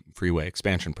 new freeway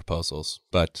expansion proposals,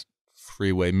 but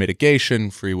freeway mitigation,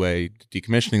 freeway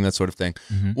decommissioning, that sort of thing.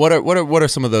 What are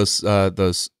some of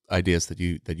those ideas that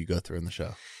you go through in the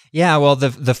show? Yeah, well,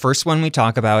 the first one we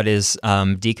talk about is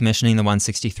decommissioning the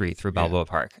 163 through Balboa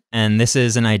Park, and this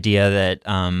is an idea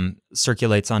that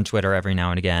circulates on Twitter every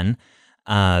now and again.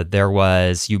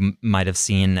 You might have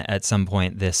seen at some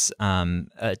point this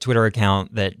Twitter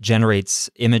account that generates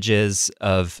images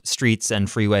of streets and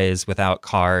freeways without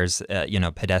cars,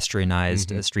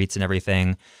 pedestrianized streets and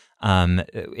everything.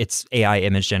 It's AI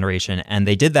image generation, and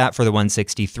they did that for the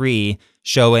 163,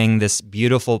 showing this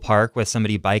beautiful park with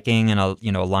somebody biking and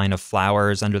a line of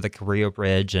flowers under the Carrillo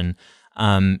Bridge, and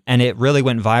it really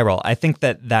went viral. I think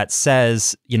that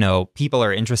says people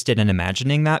are interested in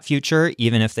imagining that future,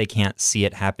 even if they can't see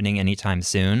it happening anytime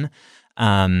soon.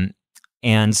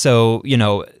 And so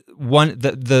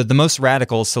the most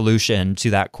radical solution to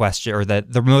that question, or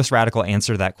the most radical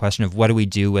answer to that question of what do we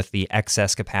do with the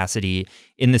excess capacity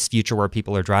in this future where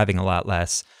people are driving a lot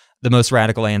less, the most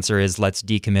radical answer is let's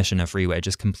decommission a freeway,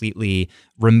 just completely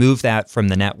remove that from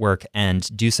the network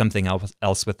and do something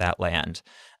else with that land.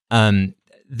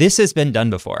 This has been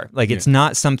done before. It's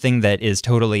not something that is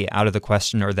totally out of the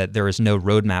question, or that there is no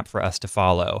roadmap for us to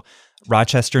follow.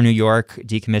 Rochester, New York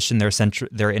decommissioned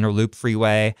their inner loop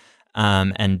freeway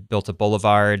and built a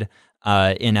boulevard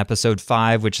in episode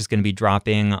 5, which is going to be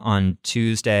dropping on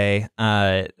Tuesday.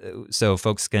 So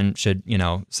folks should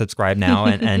subscribe now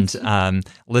and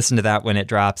listen to that when it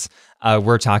drops.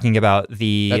 We're talking about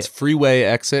that's Freeway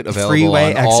Exit, available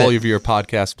on all of your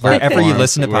podcast platforms. Wherever you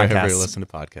listen to podcasts. Wherever you listen to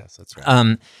podcasts, that's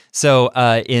right. So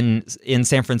in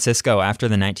San Francisco, after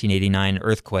the 1989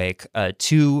 earthquake,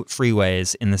 2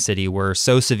 freeways in the city were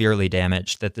so severely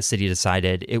damaged that the city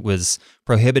decided it was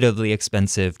prohibitively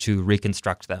expensive to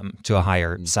reconstruct them to a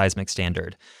higher seismic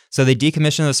standard. So they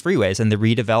decommissioned those freeways and they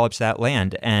redeveloped that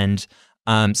land. And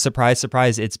surprise,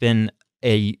 surprise, it's been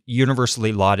a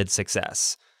universally lauded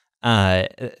success.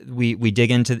 We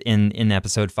dig into in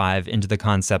episode 5 into the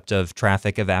concept of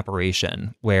traffic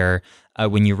evaporation, where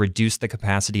when you reduce the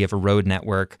capacity of a road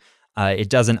network, it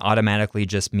doesn't automatically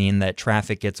just mean that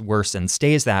traffic gets worse and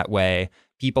stays that way.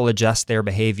 People adjust their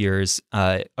behaviors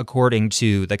according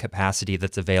to the capacity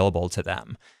that's available to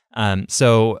them.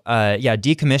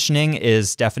 Decommissioning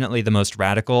is definitely the most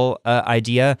radical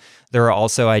idea. There are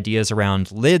also ideas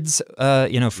around lids,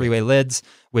 freeway lids,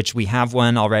 which we have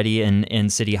one already in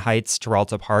City Heights,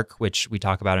 Terralta Park, which we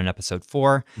talk about in episode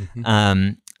 4.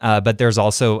 But there's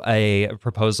also a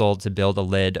proposal to build a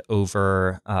lid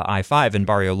over I-5 in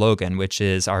Barrio Logan, which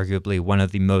is arguably one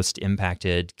of the most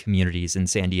impacted communities in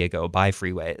San Diego by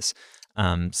freeways.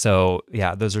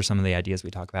 Those are some of the ideas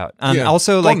we talk about.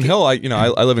 Also, Golden Hill.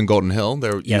 I live in Golden Hill.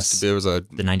 There was the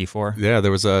 94. Yeah,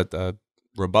 there was a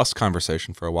robust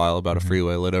conversation for a while about a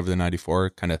freeway lit over the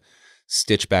 94, kind of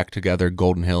stitch back together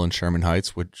Golden Hill and Sherman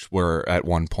Heights, which were at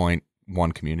one point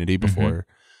one community before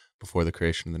the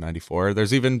creation of the 94.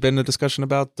 There's even been a discussion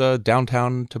about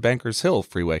downtown to Bankers Hill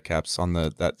freeway caps on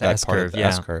that part S-curve, of the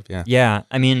S-curve. Yeah.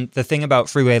 I mean, the thing about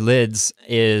freeway lids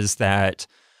is that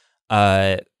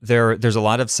there's a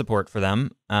lot of support for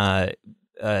them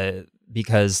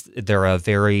because they're a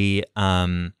very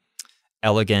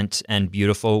elegant and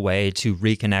beautiful way to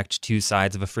reconnect two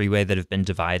sides of a freeway that have been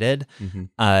divided.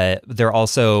 They're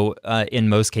also, in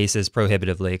most cases,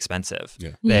 prohibitively expensive.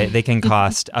 They can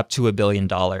cost up to $1 billion.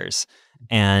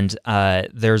 And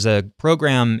there's a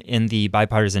program in the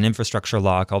bipartisan infrastructure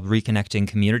law called Reconnecting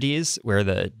Communities, where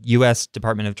the U.S.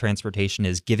 Department of Transportation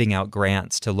is giving out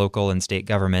grants to local and state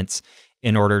governments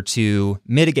in order to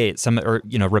mitigate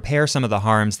repair some of the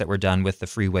harms that were done with the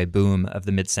freeway boom of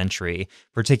the mid-century,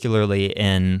 particularly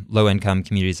in low-income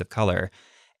communities of color.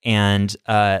 And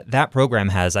that program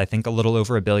has, I think, a little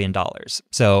over $1 billion.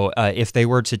 So if they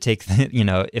were to take,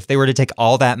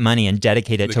 all that money and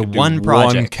dedicate it to one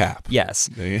project, one cap, yes.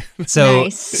 So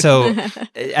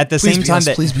at the same time,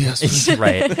 please be us,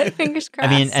 right? Fingers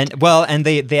crossed. I mean, and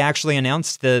they actually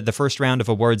announced the first round of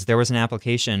awards. There was an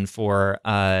application for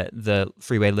the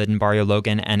freeway lid in Barrio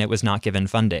Logan, and it was not given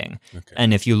funding. Okay.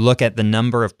 And if you look at the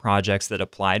number of projects that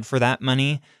applied for that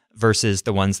money versus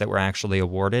the ones that were actually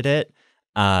awarded it,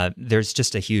 there's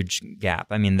just a huge gap.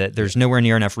 I mean, there's nowhere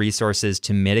near enough resources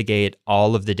to mitigate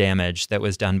all of the damage that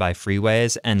was done by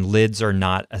freeways, and lids are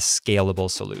not a scalable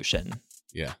solution.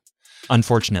 Yeah.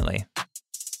 Unfortunately.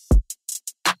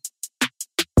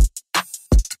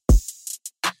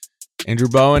 Andrew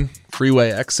Bowen,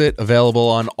 Freeway Exit, available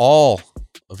on all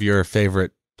of your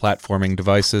favorite platforming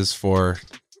devices for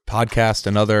podcast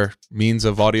and other means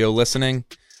of audio listening.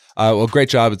 Well, great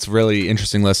job. It's a really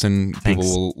interesting listen. Thanks. People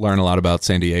will learn a lot about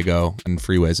San Diego and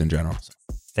freeways in general.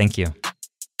 Thank you.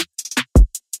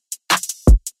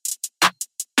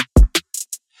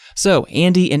 So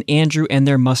Andy and Andrew and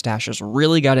their mustaches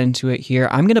really got into it here.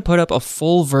 I'm going to put up a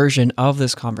full version of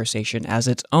this conversation as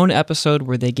its own episode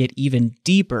where they get even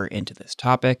deeper into this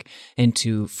topic,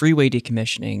 into freeway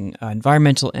decommissioning,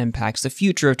 environmental impacts, the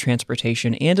future of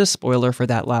transportation, and a spoiler for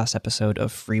that last episode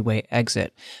of Freeway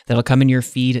Exit. That'll come in your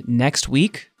feed next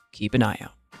week. Keep an eye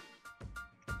out.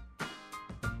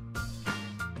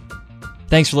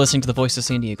 Thanks for listening to the Voice of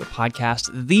San Diego podcast,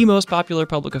 the most popular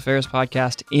public affairs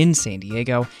podcast in San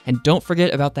Diego. And don't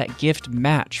forget about that gift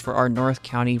match for our North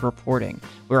County reporting.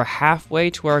 We're halfway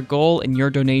to our goal, and your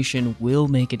donation will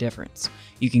make a difference.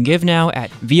 You can give now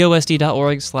at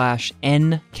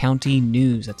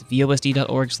vosd.org/ncountynews. That's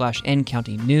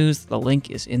vosd.org/ncountynews. The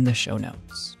link is in the show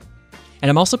notes. And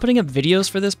I'm also putting up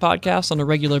videos for this podcast on a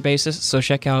regular basis, so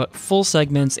check out full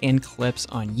segments and clips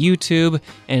on YouTube,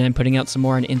 and I'm putting out some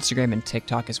more on Instagram and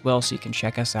TikTok as well, so you can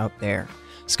check us out there.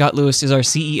 Scott Lewis is our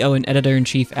CEO and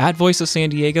editor-in-chief at Voice of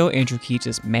San Diego. Andrew Keats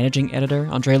is managing editor.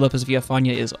 Andre Lopez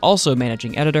Villafana is also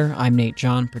managing editor. I'm Nate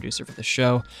John, producer for the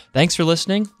show. Thanks for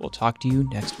listening. We'll talk to you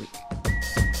next week.